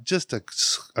not just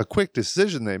a quick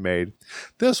decision they made.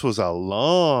 This was a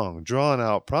long, drawn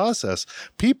out process.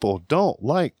 People don't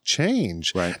like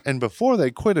change. Right. And before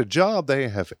they quit a job, they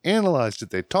have analyzed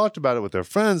it. They talked about it with their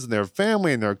friends and their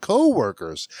family and their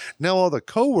coworkers. Now all the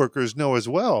coworkers know as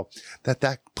well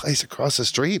that place across the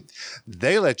street,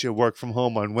 they let you work from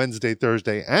home on Wednesday,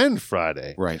 Thursday, and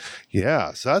Friday. Right.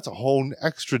 Yeah, so that's a whole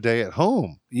extra day at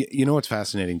home. You know what's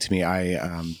fascinating to me?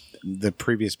 The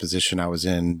previous position I was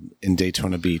in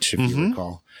Daytona Beach, if you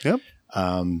recall. Yep.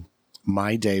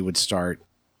 My day would start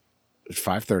at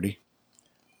 5:30.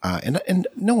 And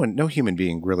no human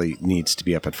being really needs to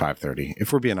be up at 5:30.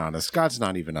 If we're being honest, God's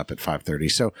not even up at 5:30.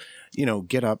 So,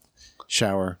 get up,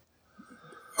 shower,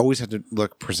 always had to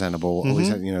look presentable, always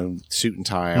had, suit and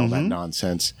tie, all that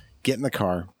nonsense. Get in the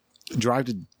car, drive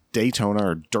to Daytona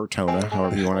or Dirtona,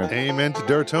 however you want to, Amen to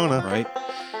Dirtona. right?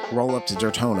 Roll up to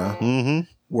Dirtona,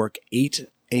 work 8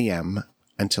 a.m.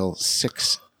 until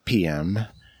 6 p.m.,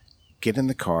 get in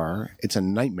the car. It's a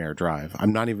nightmare drive. I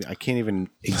can't even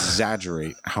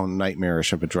exaggerate how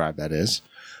nightmarish of a drive that is.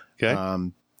 Okay.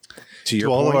 To your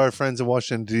To all point, of our friends in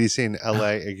Washington, D.C. and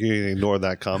L.A., you can ignore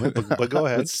that comment, but go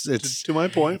ahead. It's to my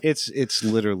point. it's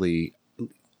literally,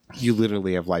 you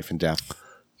literally have life and death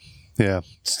Yeah.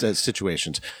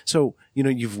 situations. So,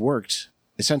 you've worked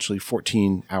essentially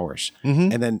 14 hours.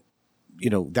 And then,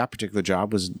 that particular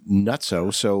job was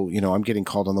nutso. So, I'm getting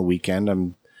called on the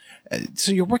weekend.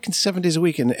 So you're working 7 days a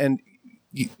week and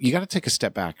you got to take a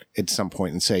step back at some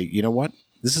point and say, you know what?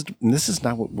 This is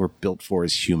not what we're built for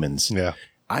as humans. Yeah.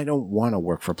 I don't want to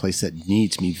work for a place that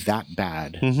needs me that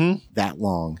bad, that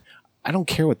long. I don't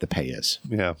care what the pay is.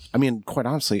 Yeah. I mean, quite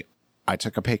honestly, I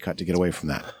took a pay cut to get away from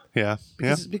that. Yeah.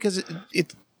 Yeah. Because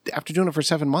it after doing it for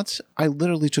 7 months, I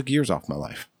literally took years off my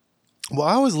life. Well,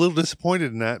 I was a little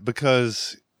disappointed in that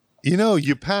because,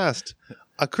 you passed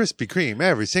a Krispy Kreme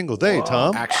every single day,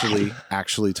 Tom.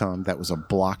 Actually, Tom, that was a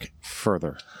block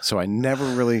further. So I never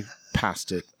really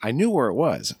passed it. I knew where it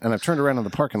was, and I've turned around in the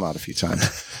parking lot a few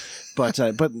times. But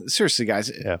seriously, guys,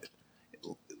 Yeah.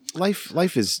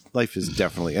 life is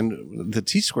definitely, and the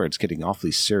T-Squared's getting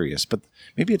awfully serious. But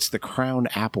maybe it's the Crown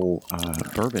Apple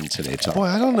bourbon today, Tom. Boy,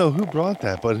 I don't know who brought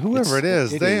that, but whoever it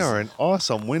is, they is. are an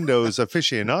awesome Windows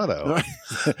aficionado.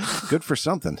 Good for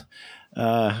something.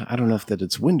 I don't know if that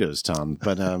it's Windows, Tom,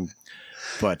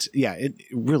 but yeah, it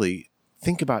really,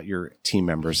 think about your team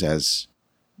members as,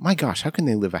 my gosh, how can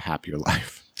they live a happier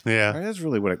life? Yeah. Right? That's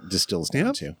really what it distills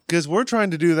down to. Because we're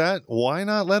trying to do that. Why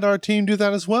not let our team do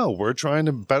that as well? We're trying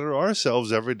to better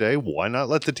ourselves every day. Why not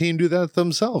let the team do that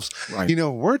themselves? Right.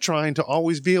 We're trying to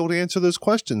always be able to answer those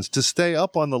questions, to stay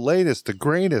up on the latest, the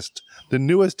greatest, the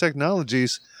newest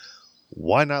technologies.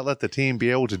 Why not let the team be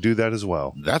able to do that as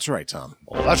well? That's right, Tom.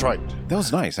 Well, that's right. That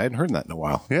was nice. I hadn't heard that in a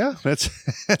while. Yeah, that's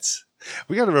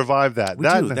We got to revive that. We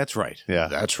do. That's right. Yeah.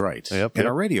 That's right. Yep, In yep.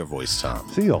 our radio voice, Tom.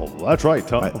 See, that's right,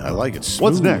 Tom. I like it. Smooth,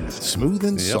 What's next? Smooth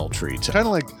and sultry. Kind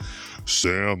of like,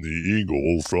 Sam the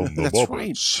Eagle from the That's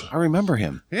Muppets. right. I remember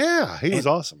him. yeah, he was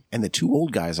awesome. And the two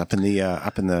old guys up in the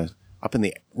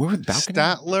where were the balcony?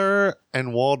 Statler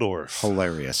and Waldorf.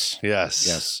 Hilarious.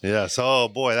 Yes. Oh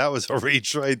boy, that was a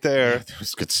reach right there. That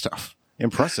was good stuff.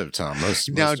 Impressive, Tom.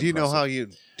 Now, do you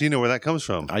know where that comes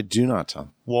from? I do not,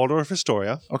 Tom. Waldorf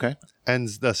Astoria Okay. and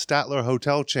the Statler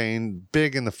Hotel chain,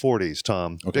 big in the 40s,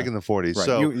 Tom. Okay. Big in the 40s. Right.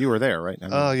 So, You were there, right? I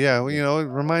mean, yeah, well, it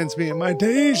reminds me of my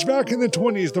days back in the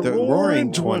 20s, the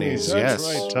roaring 20s. That's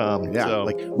yes. right, Tom. yeah. So,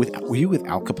 Were you with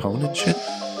Al Capone and shit?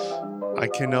 I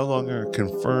can no longer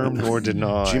confirm nor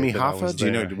deny. Jimmy that I Hoffa? was Do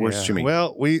you know there. where's Jimmy?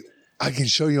 Well, I can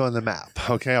show you on the map.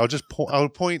 Okay, I'll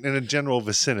point in a general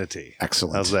vicinity.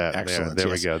 Excellent. How's that? Excellent. There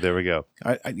yes. we go. There we go.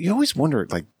 You always wonder,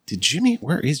 like,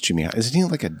 where is Jimmy? Isn't he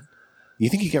like you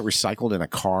think he got recycled in a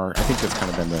car? I think that's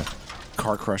kind of been the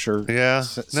car crusher Yeah.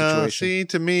 situation. No, see,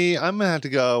 to me, I'm going to have to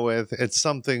go with it's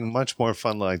something much more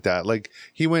fun like that. Like,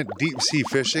 he went deep sea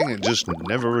fishing and just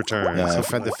never returned. Something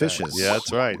fed the like fishes. that. Yeah,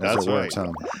 that's right. As That's it were, right.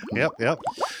 Tom. Yep.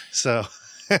 So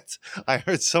I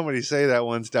heard somebody say that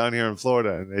once down here in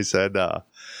Florida, and they said,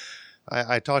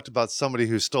 I talked about somebody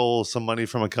who stole some money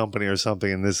from a company or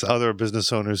something, and this other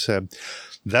business owner said,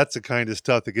 that's the kind of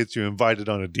stuff that gets you invited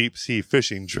on a deep sea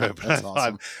fishing trip. That's I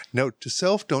awesome. thought, note to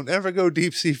self, don't ever go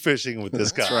deep sea fishing with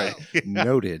this guy. That's right.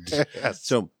 Noted. Yes.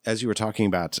 So, as you were talking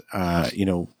about,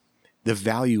 the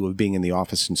value of being in the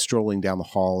office and strolling down the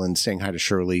hall and saying hi to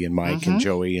Shirley and Mike and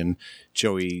Joey and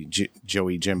Joey,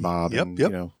 Jim Bob, Yep, and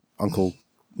yep. Uncle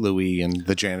Louie and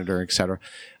the janitor, etc.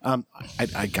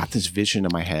 I got this vision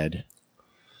in my head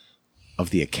of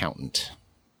the accountant,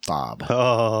 Bob.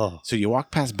 Oh, So you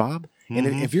walk past Bob, and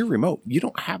if you're remote, you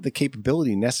don't have the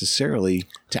capability necessarily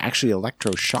to actually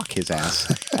electroshock his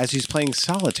ass as he's playing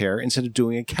solitaire instead of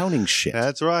doing accounting shit.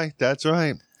 that's right. That's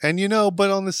right. And but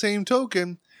on the same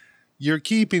token, you're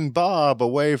keeping Bob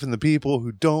away from the people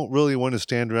who don't really want to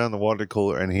stand around the water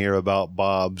cooler and hear about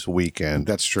Bob's weekend.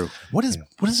 That's true. What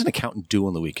does an accountant do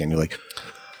on the weekend? You're like,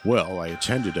 well, I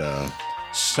attended a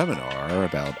seminar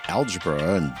about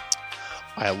algebra and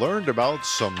I learned about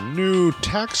some new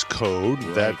tax code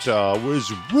that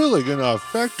was really going to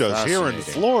affect us here in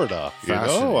Fascinating. Florida.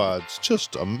 Fascinating. It's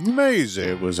just amazing.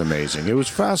 it was amazing. It was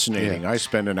fascinating. I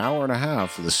spent an hour and a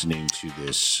half listening to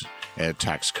this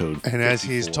tax code. And as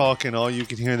he's 54. talking, all you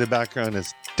can hear in the background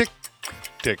is tick,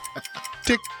 tick,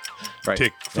 tick, Right.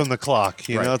 tick from the clock.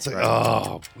 Right, It's like, right.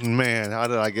 oh man, how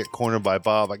did I get cornered by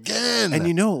Bob again?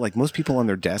 And like most people on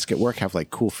their desk at work have like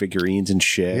cool figurines and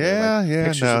shit. or, Yeah, like, yeah,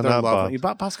 Pictures no, of their not loved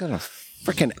Bob. Bob's got a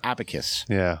freaking abacus.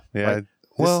 yeah. Right?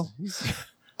 Well,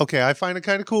 okay, I find it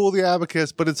kind of cool, the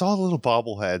abacus, but it's all little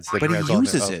bobbleheads. That But he has on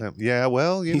uses of it. him. Yeah,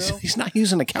 well, He's not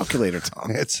using a calculator,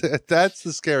 Tom. that's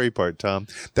the scary part, Tom.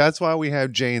 That's why we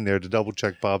have Jane there to double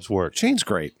check Bob's work. Jane's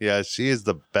great. Yeah, she is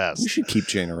the We best. should keep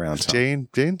Jane around, Tom.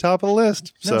 Jane, top of the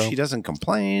list. No, So she doesn't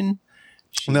complain.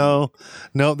 no,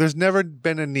 there's never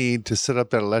been a need to set up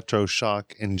that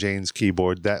electroshock in Jane's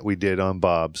keyboard that we did on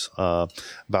Bob's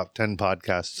about 10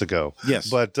 podcasts ago. Yes,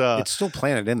 But it's still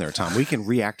planted in there, Tom. We can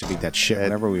reactivate that shit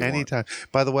whenever we want. anytime.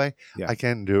 By the way, Yeah. I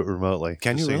can do it remotely.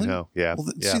 Can just you so really? know. Yeah.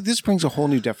 Well, yeah. See, this brings a whole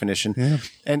new definition. Yeah.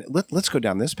 And let's go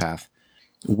down this path.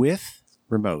 With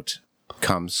remote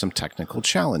comes some technical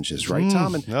challenges, right,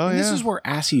 Tom? And, Oh, and this yeah. is where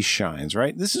Assy shines,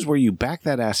 right? This is where you back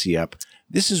that Assy up.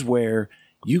 This is where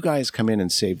you guys come in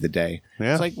and save the day.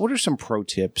 Yeah. It's like, what are some pro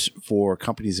tips for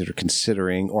companies that are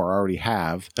considering or already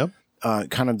have Yep.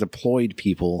 kind of deployed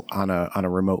people on a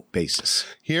remote basis?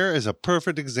 Here is a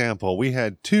perfect example. We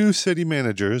had two city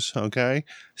managers, okay,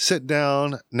 sit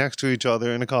down next to each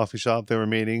other in a coffee shop. They were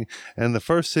meeting, and the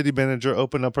first city manager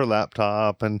opened up her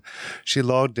laptop and she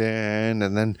logged in,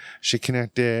 and then she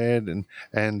connected,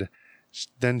 and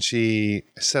then she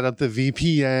set up the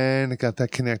VPN, got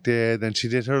that connected. Then she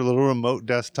did her little remote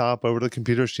desktop over the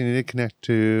computer she needed to connect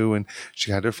to, and she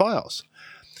had her files.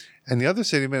 And the other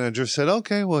city manager said,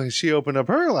 okay, well, she opened up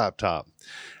her laptop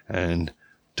and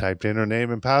typed in her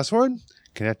name and password,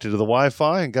 connected to the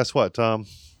Wi-Fi, and guess what, Tom?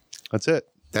 That's it.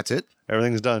 That's it?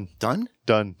 Everything's done. Done?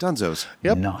 Done. Dunzos.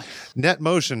 Yep.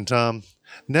 NetMotion, Tom.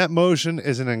 NetMotion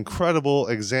is an incredible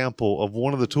example of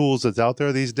one of the tools that's out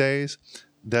there these days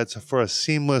that's for a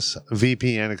seamless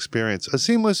VPN experience, a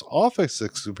seamless office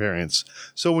experience.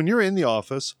 So when you're in the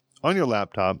office on your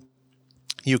laptop,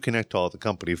 you connect to all the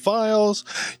company files,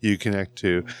 you connect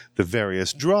to the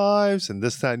various drives and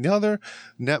this, that, and the other.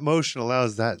 NetMotion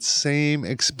allows that same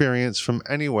experience from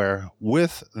anywhere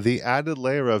with the added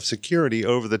layer of security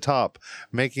over the top,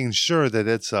 making sure that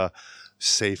it's a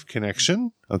safe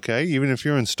connection. Okay. Even if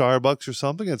you're in Starbucks or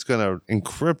something, it's going to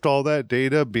encrypt all that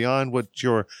data beyond what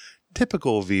your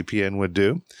typical VPN would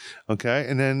do. Okay.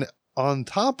 And then on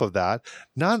top of that,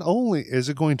 not only is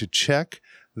it going to check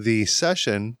the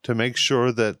session to make sure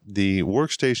that the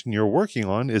workstation you're working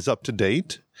on is up to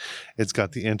date. It's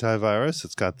got the antivirus.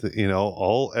 It's got the,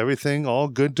 everything all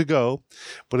good to go,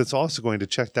 but it's also going to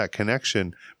check that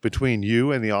connection between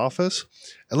you and the office.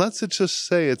 And let's just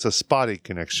say it's a spotty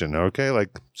connection. Okay.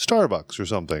 Like Starbucks or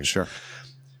something. Sure.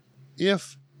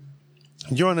 If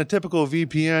you're on a typical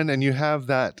VPN and you have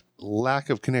that lack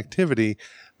of connectivity,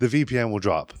 the VPN will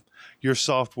drop. Your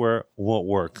software won't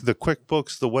work. The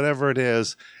QuickBooks, the whatever it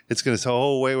is, it's going to say,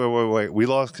 oh, wait. We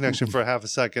lost connection for a half a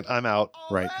second. I'm out.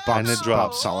 Right. And it drops.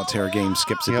 Bob's Solitaire game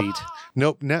skips a beat.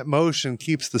 Nope. NetMotion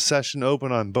keeps the session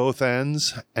open on both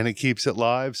ends, and it keeps it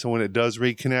live. So when it does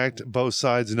reconnect, both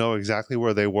sides know exactly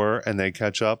where they were, and they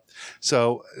catch up.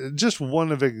 So just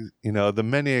one of the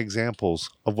many examples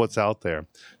of what's out there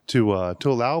to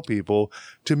allow people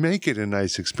to make it a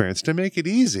nice experience, to make it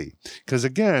easy. Because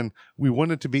again, we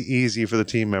want it to be easy for the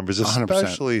team members,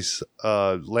 especially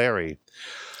Larry.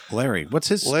 Larry, what's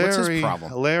his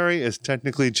problem? Larry is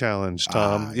technically challenged,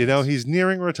 Tom. He's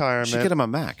nearing retirement. You should get him a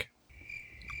Mac.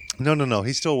 No.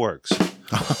 He still works.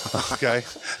 Okay.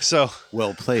 So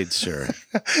well played, sir.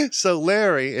 So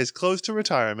Larry is close to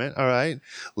retirement. All right.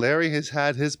 Larry has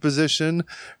had his position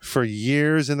for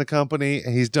years in the company.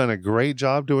 He's done a great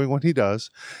job doing what he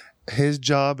does. His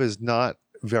job is not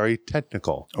very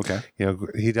technical. Okay.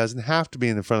 He doesn't have to be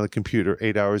in the front of the computer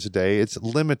 8 hours a day. It's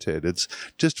limited. It's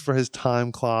just for his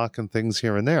time clock and things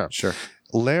here and there. Sure.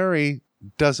 Larry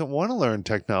doesn't want to learn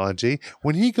technology.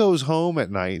 When he goes home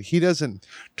at night, he doesn't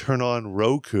turn on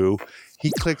Roku. He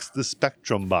clicks the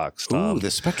Spectrum box, Tom. Ooh, the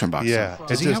Spectrum box. Yeah.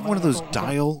 Does he have one of those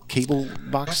dial cable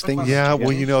box things? Yeah,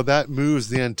 well, that moves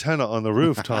the antenna on the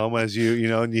roof, Tom, as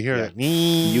and you hear it.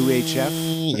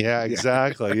 UHF? Yeah,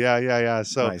 exactly. Yeah.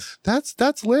 So Nice.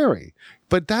 that's Larry.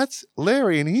 But that's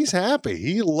Larry, and he's happy.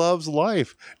 He loves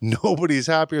life. Nobody's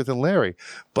happier than Larry.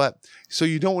 But so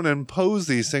you don't want to impose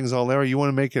these things on Larry. You want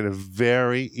to make it a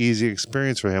very easy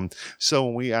experience for him. So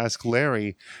when we ask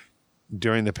Larry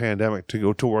during the pandemic to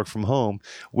go to work from home,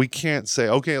 we can't say,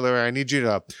 okay, Larry, I need you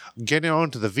to get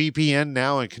onto the VPN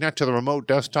now and connect to the remote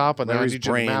desktop, and then I need you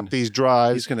to map these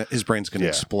drives. His brain's gonna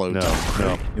explode.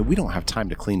 No. We don't have time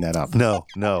to clean that up. No.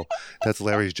 That's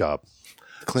Larry's job.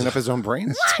 Clean up his own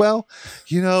brains? Well,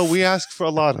 we ask for a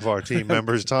lot of our team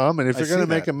members, Tom, and if you're going to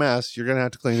make a mess, you're going to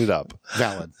have to clean it up.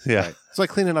 Valid. Yeah. Right. It's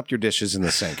like cleaning up your dishes in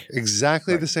the sink.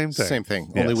 Exactly the same thing. Same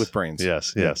thing, Yes. only with brains.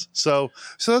 Yes. So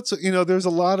that's, there's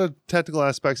a lot of technical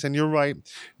aspects, and you're right.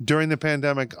 During the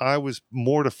pandemic, I was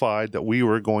mortified that we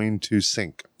were going to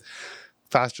sink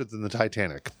faster than the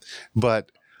Titanic.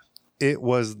 But it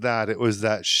was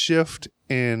that shift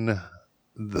in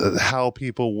how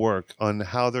people work, on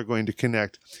how they're going to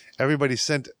connect. Everybody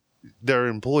sent their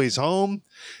employees home.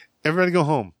 Everybody go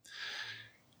home.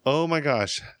 Oh my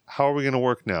gosh, how are we going to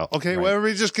work now? Okay, well,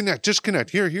 everybody just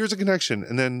connect. Here's a connection.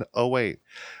 And then, oh wait,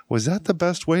 was that the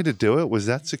best way to do it? Was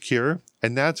that secure?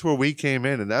 And that's where we came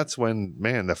in. And that's when,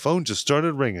 the phone just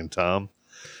started ringing, Tom.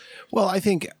 Well, I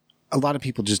think a lot of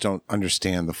people just don't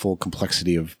understand the full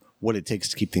complexity of what it takes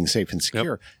to keep things safe and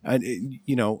secure. And,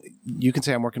 you can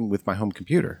say I'm working with my home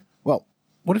computer. Well,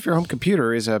 what if your home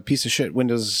computer is a piece of shit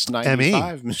Windows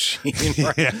 95 machine,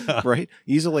 right? Right?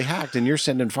 Easily hacked, and you're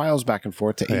sending files back and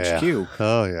forth to HQ.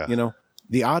 Oh, yeah.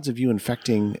 The odds of you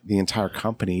infecting the entire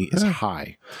company is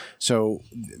high. So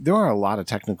there are a lot of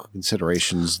technical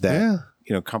considerations that,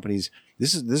 companies,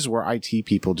 this is where IT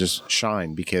people just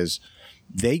shine, because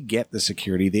they get the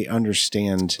security. They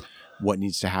understand what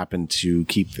needs to happen to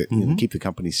keep the keep the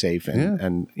company safe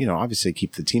and obviously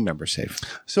keep the team members safe.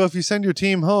 So if you send your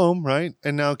team home, right,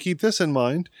 and now keep this in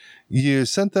mind, you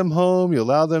sent them home, you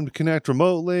allow them to connect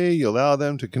remotely, you allow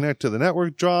them to connect to the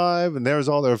network drive, and there's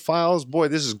all their files. Boy,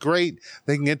 this is great.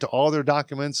 They can get to all their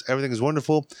documents. Everything is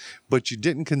wonderful. But you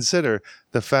didn't consider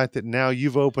the fact that now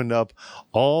you've opened up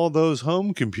all those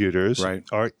home computers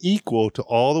are equal to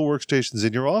all the workstations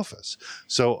in your office.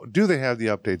 So do they have the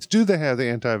updates? Do they have the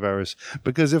antivirus?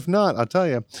 Because if not, I'll tell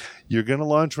you, you're going to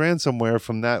launch ransomware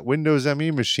from that Windows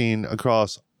ME machine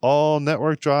across all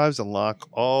network drives and lock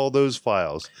all those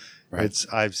files. Right.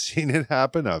 I've seen it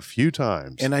happen a few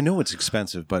times. And I know it's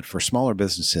expensive, but for smaller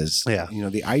businesses,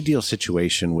 the ideal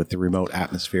situation with the remote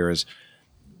atmosphere is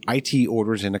IT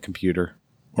orders in a computer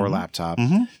or a laptop,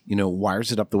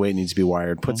 wires it up the way it needs to be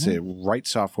wired, puts the right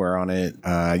software on it,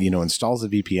 installs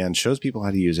the VPN, shows people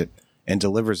how to use it, and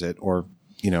delivers it, or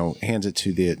hands it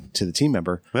to the team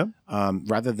member, Yep.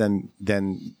 rather than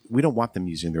we don't want them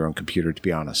using their own computer, to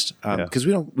be honest, because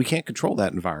we can't control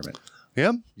that environment.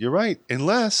 Yeah, you're right.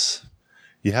 Unless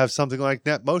you have something like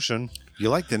NetMotion. You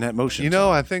like the NetMotion?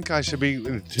 I think I should be.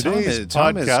 Today's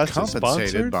Tom is podcast is compensated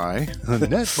sponsored by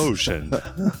NetMotion,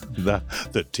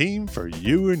 the team for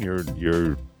you and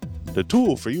your the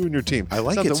tool for you and your team. I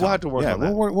like Something it. we'll have to work on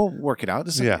that. We'll work it out.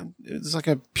 It's like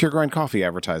a Pure Grind coffee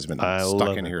advertisement I stuck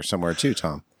love in it. here somewhere too,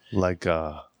 Tom. Like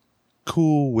a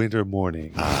cool winter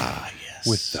morning Yes.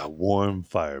 with a warm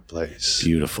fireplace.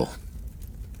 Beautiful.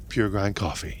 Pure Grind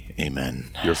Coffee, Amen.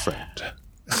 your friend.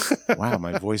 Wow,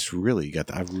 my voice really got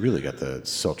I've really got the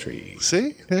sultry.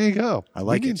 See, there you go. I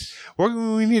like we it.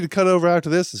 We need to cut over after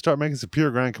this and start making some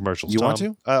Pure Grind commercials. You want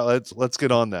Tom. Let's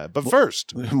get on that. But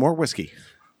first, More whiskey.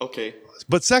 Okay.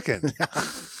 but second,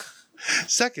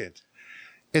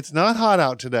 it's not hot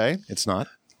out today. It's not,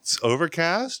 It's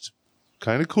overcast,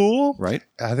 kind of cool. right?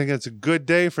 I think it's a good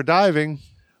day for diving.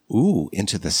 Ooh,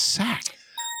 into the sack.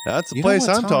 That's the You know place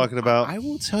what, I'm Tom? talking about. I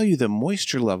will tell you the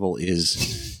moisture level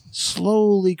is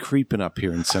slowly creeping up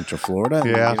here in Central Florida.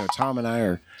 Yeah. Tom and I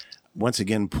are once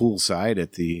again poolside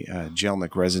at the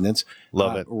Jelnik residence.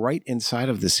 Love it. Right inside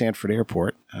of the Sanford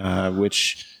Airport,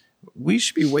 which we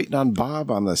should be waiting on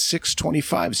Bob on the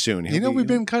 625 soon. We've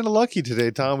been kind of lucky today,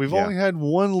 Tom. We've Yeah. only had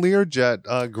one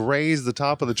Learjet graze the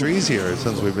top of the trees here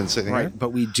since we've been sitting here. right,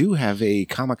 but we do have a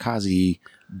kamikaze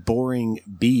boring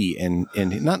bee, and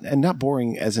not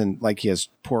boring as in like he has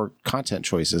poor content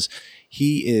choices.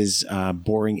 He is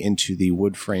boring into the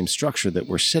wood frame structure that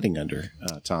we're sitting under,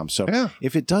 Tom. So Yeah.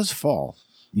 if it does fall,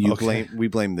 we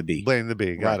blame the bee. Blame the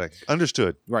bee. Got Right. it.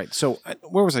 Understood. Right. So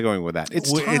where was I going with that?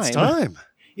 It's Well, time. It's time.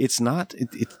 It's not.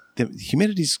 The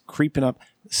humidity's creeping up.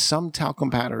 Some talcum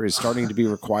powder is starting to be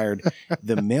required.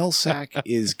 The mail sack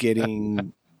is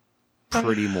getting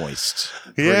pretty moist.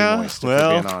 Pretty moist, if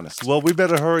we're being honest. Well, we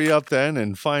better hurry up then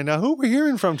and find out who we're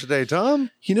hearing from today, Tom.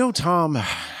 Tom,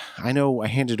 I know I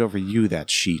handed over you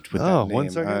that sheet with Oh, that name. one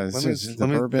second. This Let is me- the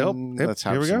bourbon. yep, Let's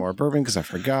here have we some go. more bourbon because I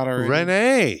forgot already.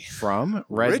 Renee. From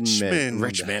Redmond.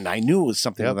 Richmond. I knew it was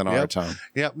something with an R, Tom.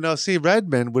 Yep. No, see,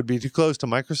 Redmond would be too close to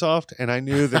Microsoft, and I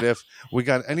knew that if we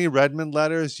got any Redmond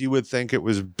letters, you would think it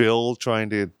was Bill trying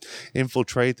to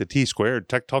infiltrate the T Squared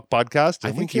Tech Talk podcast. I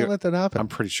And we think can't you're- let that happen. I'm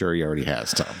pretty sure he already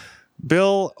has, Tom.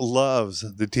 Bill loves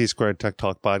the T Squared Tech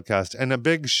Talk podcast, and a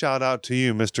big shout out to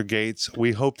you, Mr. Gates.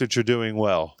 We hope that you're doing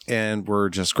well. And we're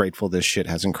just grateful this shit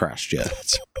hasn't crashed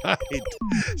yet. Right.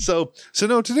 So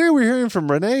no, today we're hearing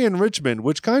from Renee in Richmond,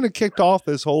 which kind of kicked off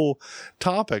this whole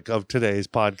topic of today's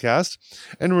podcast.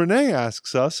 And Renee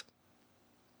asks us,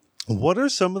 what are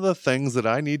some of the things that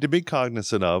I need to be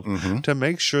cognizant of to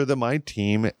make sure that my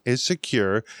team is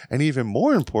secure? And even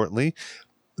more importantly,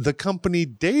 the company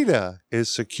data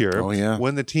is secure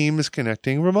when the team is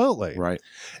connecting remotely. Right.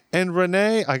 And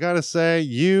Renee, I got to say,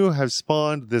 you have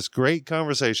spawned this great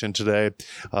conversation today.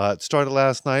 It started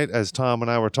last night as Tom and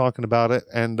I were talking about it.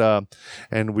 And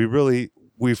we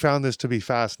found this to be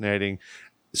fascinating,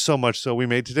 so much so we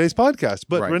made today's podcast.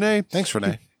 But Right. Renee. Thanks,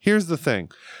 Renee. Here's the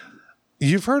thing.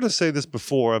 You've heard us say this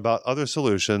before about other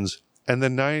solutions and the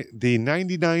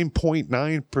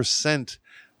 99.9%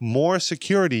 more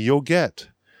security you'll get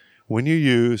when you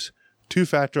use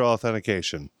two-factor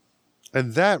authentication.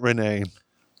 And that, Renee,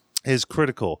 is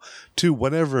critical to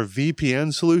whatever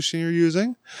VPN solution you're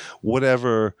using,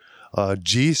 whatever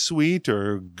G Suite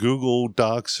or Google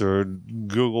Docs or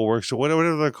Google Works or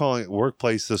whatever they're calling it,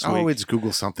 Workplace this week. Oh, it's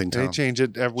Google something, They Tom. change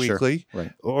it every Sure, weekly.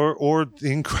 right. Or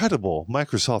the incredible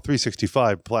Microsoft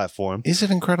 365 platform. Is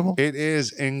it incredible? It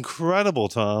is incredible,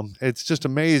 Tom. It's just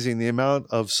amazing the amount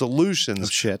of solutions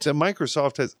Of shit. that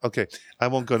Microsoft has. Okay, I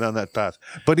won't go down that path.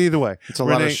 But either way, It's a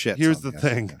lot of Renee, shit, Here's Tom. the Yeah,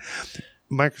 thing: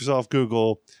 Microsoft,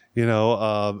 Google,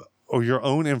 or your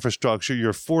own infrastructure,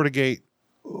 your FortiGate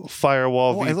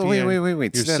firewall, Oh, VPN.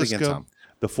 wait. your Say that again, Cisco, Tom.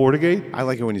 The FortiGate. I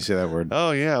like it when you say that word. Oh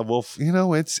yeah, well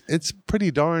it's pretty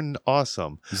darn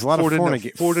awesome. There's a lot of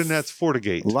Fortinet's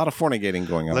FortiGate. A lot of fornicating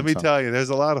going on. Let me Tom. tell you, there's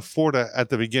a lot of Forta at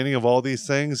the beginning of all these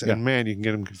things, and man, you can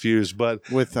get them confused. But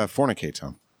With fornicate,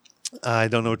 Tom. I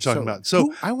don't know what you're talking about.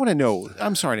 So I want to know.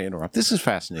 I'm sorry to interrupt. This is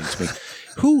fascinating to me.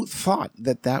 Who thought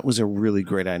that was a really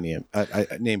great idea,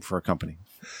 a name for a company?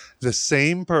 the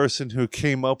same person who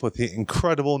came up with the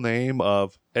incredible name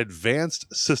of Advanced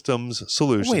Systems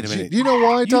Solutions. Wait a minute. Do you know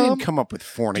why, You Tom? didn't come up with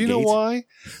Fornigate. Do you know why?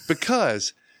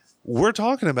 Because we're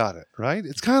talking about it, right?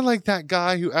 It's kind of like that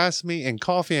guy who asked me in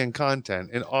Coffee and Content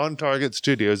in On Target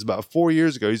Studios about 4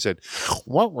 years ago. He said,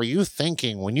 "What were you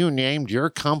thinking when you named your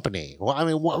company?" Well, I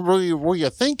mean, what were you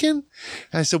thinking?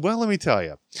 And I said, "Well, let me tell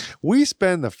you. We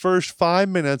spend the first 5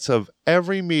 minutes of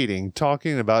every meeting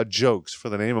talking about jokes for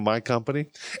the name of my company,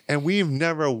 and we've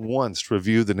never once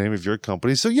reviewed the name of your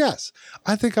company. So yes,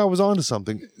 I think I was onto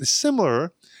something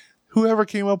similar. Whoever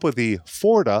came up with the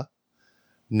Forta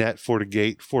Net,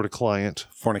 FortiGate, FortiClient,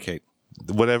 Fornicate.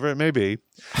 whatever it may be,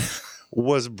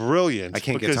 was brilliant. I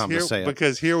can't get Tom to say it.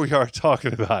 Because here we are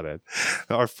talking about it,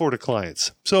 our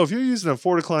FortiClients. So if you're using a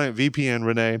FortiClient VPN,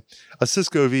 Renee, a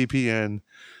Cisco VPN,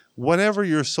 whatever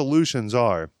your solutions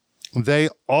are, they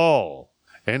all,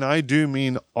 and I do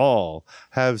mean all,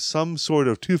 have some sort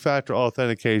of two-factor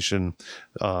authentication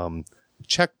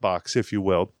checkbox, if you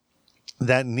will,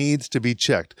 that needs to be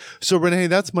checked. So, Renee,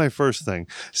 that's my first thing.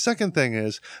 Second thing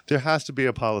is there has to be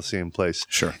a policy in place.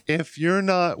 Sure. If you're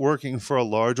not working for a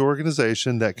large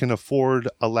organization that can afford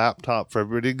a laptop for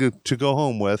everybody to go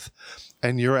home with,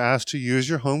 and you're asked to use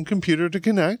your home computer to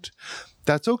connect,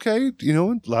 that's okay. You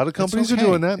know, a lot of companies are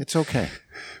doing that. It's okay.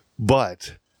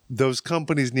 But those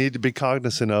companies need to be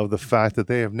cognizant of the fact that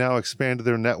they have now expanded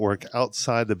their network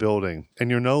outside the building, and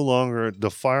you're no longer,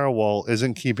 the firewall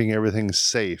isn't keeping everything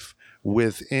safe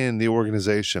within the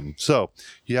organization. So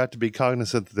you have to be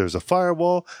cognizant that there's a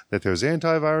firewall, that there's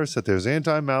antivirus, that there's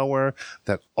anti-malware,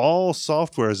 that all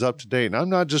software is up to date. And I'm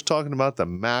not just talking about the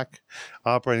Mac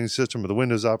operating system or the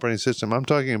Windows operating system. I'm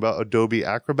talking about Adobe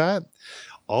Acrobat,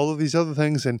 all of these other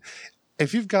things. And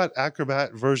if you've got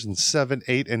Acrobat version 7,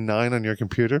 8, and 9 on your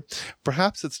computer,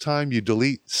 perhaps it's time you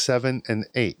delete 7 and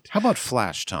 8. How about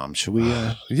Flash, Tom? Should we?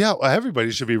 Yeah, well,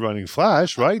 everybody should be running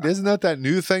Flash, right? Isn't that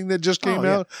new thing that just came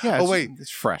out? Yeah. Oh, wait.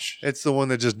 It's fresh. It's the one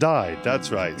that just died.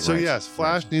 That's right. So, Right. yes,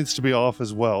 Flash needs to be off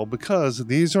as well because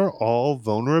these are all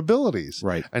vulnerabilities.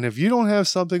 Right. And if you don't have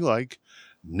something like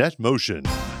NetMotion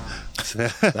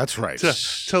That's right.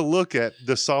 to look at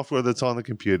the software that's on the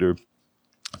computer,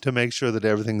 to make sure that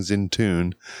everything's in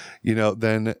tune, you know,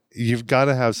 then you've got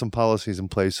to have some policies in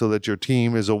place so that your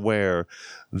team is aware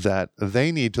that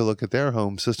they need to look at their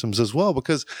home systems as well.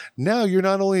 Because now you're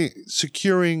not only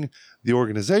securing the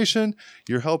organization,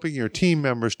 you're helping your team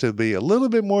members to be a little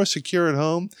bit more secure at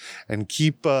home and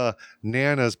keep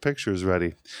Nana's pictures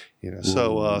ready. You know,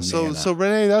 so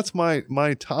Renee, that's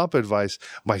my top advice.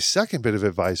 My second bit of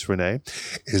advice, Renee,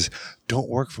 is don't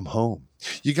work from home.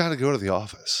 You got to go to the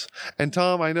office. And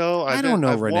Tom, I know I've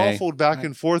Renee. waffled back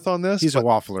and forth on this. He's a but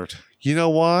waffler. you know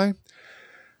why?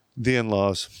 The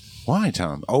in-laws. Why,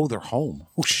 Tom? Oh, they're home.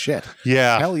 Oh, shit.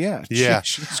 Yeah. Hell yeah. Yeah.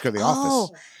 Let's go to the Oh,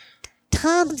 office.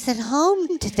 Tom's at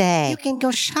home today. You can go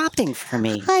shopping for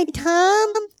me. Hi,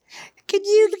 Tom. Could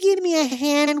you give me a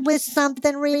hand with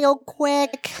something real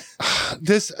quick?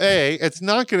 It's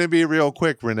not going to be real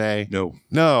quick, Renee.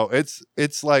 No,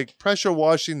 it's like pressure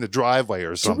washing the driveway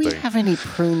or Do something. we have any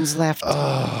prunes left?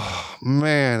 Oh,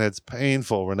 man, it's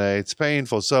painful, Renee. It's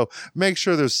painful. So make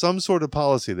sure there's some sort of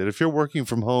policy that if you're working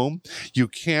from home, you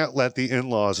can't let the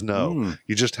in-laws know.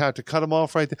 You just have to cut them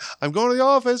off right there. I'm going to the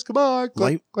office. Goodbye.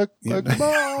 Click, click, click,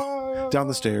 goodbye. Down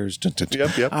the stairs.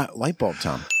 Yep. Light bulb,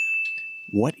 Tom.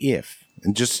 What if,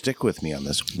 and just stick with me on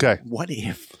this. Okay. What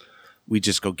if we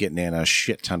just go get Nana a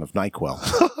shit ton of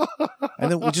NyQuil? And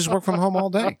then we just work from home all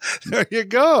day, There you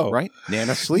go. right?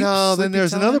 Nana sleeps. No, then sleepy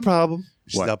there's time another problem.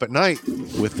 She's What? up at night.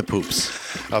 with the poops.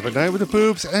 Up at night with the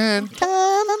poops. And Tom,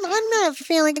 I'm not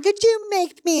feeling good. Could you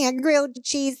make me a grilled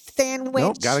cheese sandwich?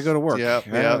 Nope, got to go to work. Yep,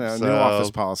 I don't know, yep. new So-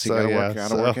 office policy. so, Got to yeah, work. Got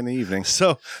to so- work in the evening.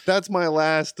 so that's my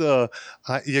last,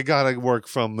 you got to work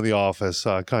from the office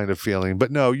kind of feeling.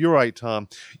 But no, you're right, Tom.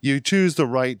 You choose the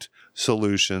right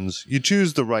solutions. You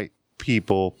choose the right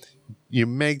people. You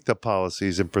make the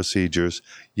policies and procedures.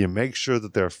 You make sure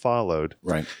that they're followed.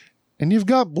 Right. And you've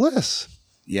got bliss.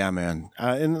 Yeah, man.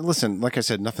 And listen, like I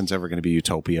said, nothing's ever going to be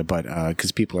utopia, but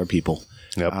because people are people.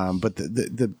 Yep. But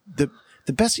the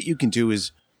best that you can do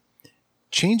is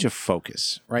change of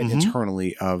focus, right?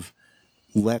 Internally of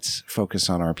let's focus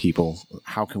on our people.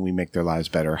 How can we make their lives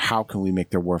better? How can we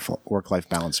make their work-life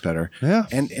balance better? Yeah.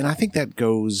 And I think that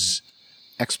goes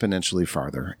exponentially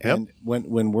farther. Yep. And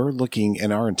when we're looking,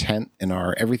 and our intent and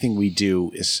our everything we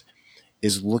do is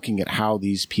looking at how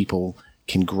these people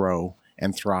can grow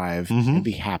and thrive and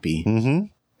be happy,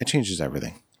 it changes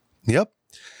everything. Yep.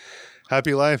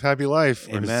 Happy life,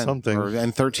 or Amen. something.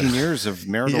 And 13 years of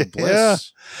marital Yeah.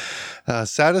 bliss.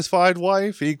 Satisfied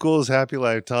wife equals happy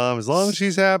life, Tom. As long as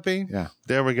she's happy, Yeah.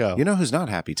 there we go. You know who's not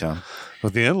happy, Tom?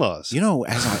 With the in-laws. You know,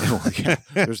 as I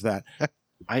there's that.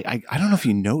 I don't know if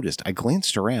you noticed. I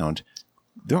glanced around.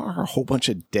 there are a whole bunch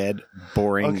of dead,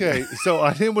 boring. Okay, so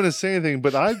I didn't want to say anything,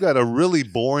 but I've got a really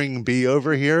boring bee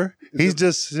over here. He's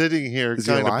just sitting here Is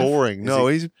he kind of alive? boring. Is No,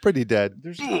 he- he's pretty dead.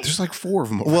 There's like 4 of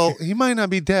them. Well, he might not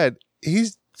be dead.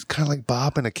 He's kind of like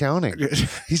Bob in accounting.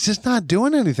 He's just not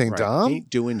doing anything, Right. Tom. Ain't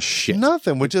doing shit.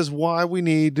 Nothing, which is why we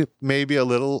need maybe a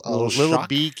little shock.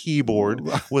 B keyboard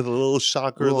with a little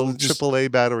shocker, a little just- AAA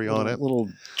battery on it. Little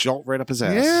jolt right up his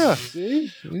ass. Yeah.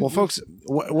 See? Well, folks,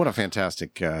 what a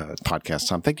fantastic podcast,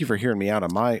 Tom. Thank you for hearing me out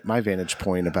on my vantage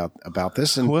point about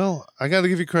this. And Well, I got to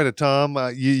give you credit, Tom.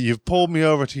 You've pulled me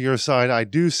over to your side. I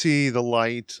do see the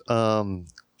light.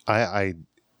 I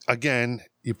again,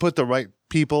 you put the right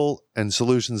people and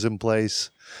solutions in place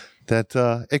that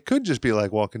it could just be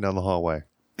like walking down the hallway.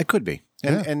 it could be.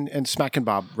 And, Yeah. and smacking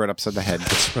Bob right upside the head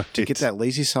to get that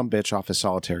lazy sumbitch off his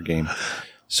solitaire game.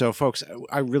 So, folks,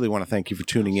 I really want to thank you for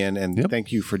tuning in and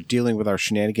thank you for dealing with our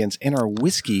shenanigans. And our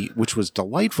whiskey, which was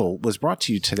delightful, was brought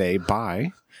to you today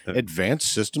by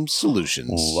Advanced Systems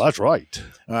Solutions. That's right.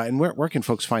 And where can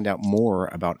folks find out more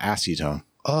about acetone?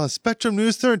 Spectrum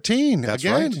News 13. That's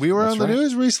Again, right. we were That's on the right.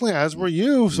 news recently, as were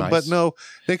you. So, Nice. but no,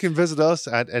 they can visit us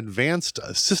at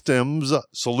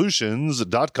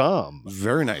advancedsystemssolutions.com.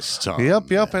 Very nice, Tom.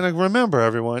 Yep. And remember,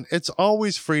 everyone, it's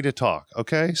always free to talk,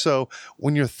 okay? So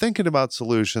when you're thinking about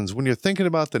solutions, when you're thinking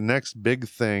about the next big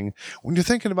thing, when you're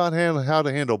thinking about how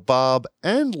to handle Bob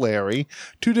and Larry,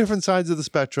 2 different sides of the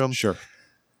spectrum, Sure.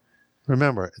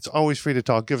 remember, it's always free to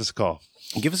talk. Give us a call.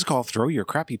 Give us a call. Throw your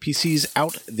crappy PCs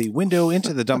out the window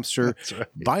into the dumpster. That's right.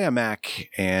 Buy a Mac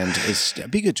and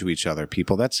be good to each other,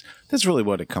 people. That's really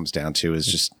what it comes down to. Is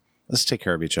just let's take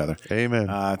care of each other. Amen.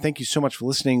 Thank you so much for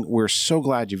listening. We're so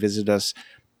glad you visited us.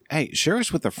 Hey, share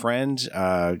us with a friend.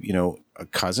 A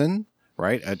cousin,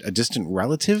 right? A distant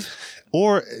relative.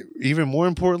 Or even more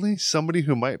importantly, somebody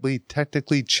who might be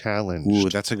technically challenged. Ooh,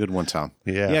 that's a good one, Tom.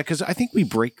 Yeah. Yeah, because I think we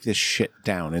break this shit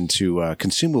down into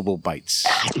consumable bites.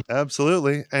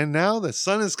 Absolutely. And now the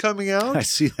sun is coming out. I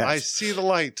see that. I see the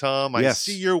light, Tom. I Yes.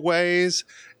 see your ways.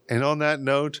 And on that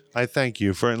note, I thank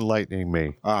you for enlightening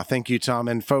me. Thank you, Tom.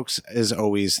 And folks, as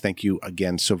always, thank you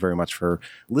again so very much for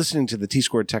listening to the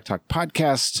T-Squared Tech Talk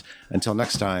podcast. Until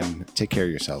next time, take care of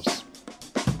yourselves.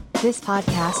 This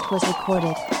podcast was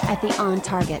recorded at the On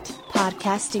Target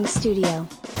Podcasting Studio.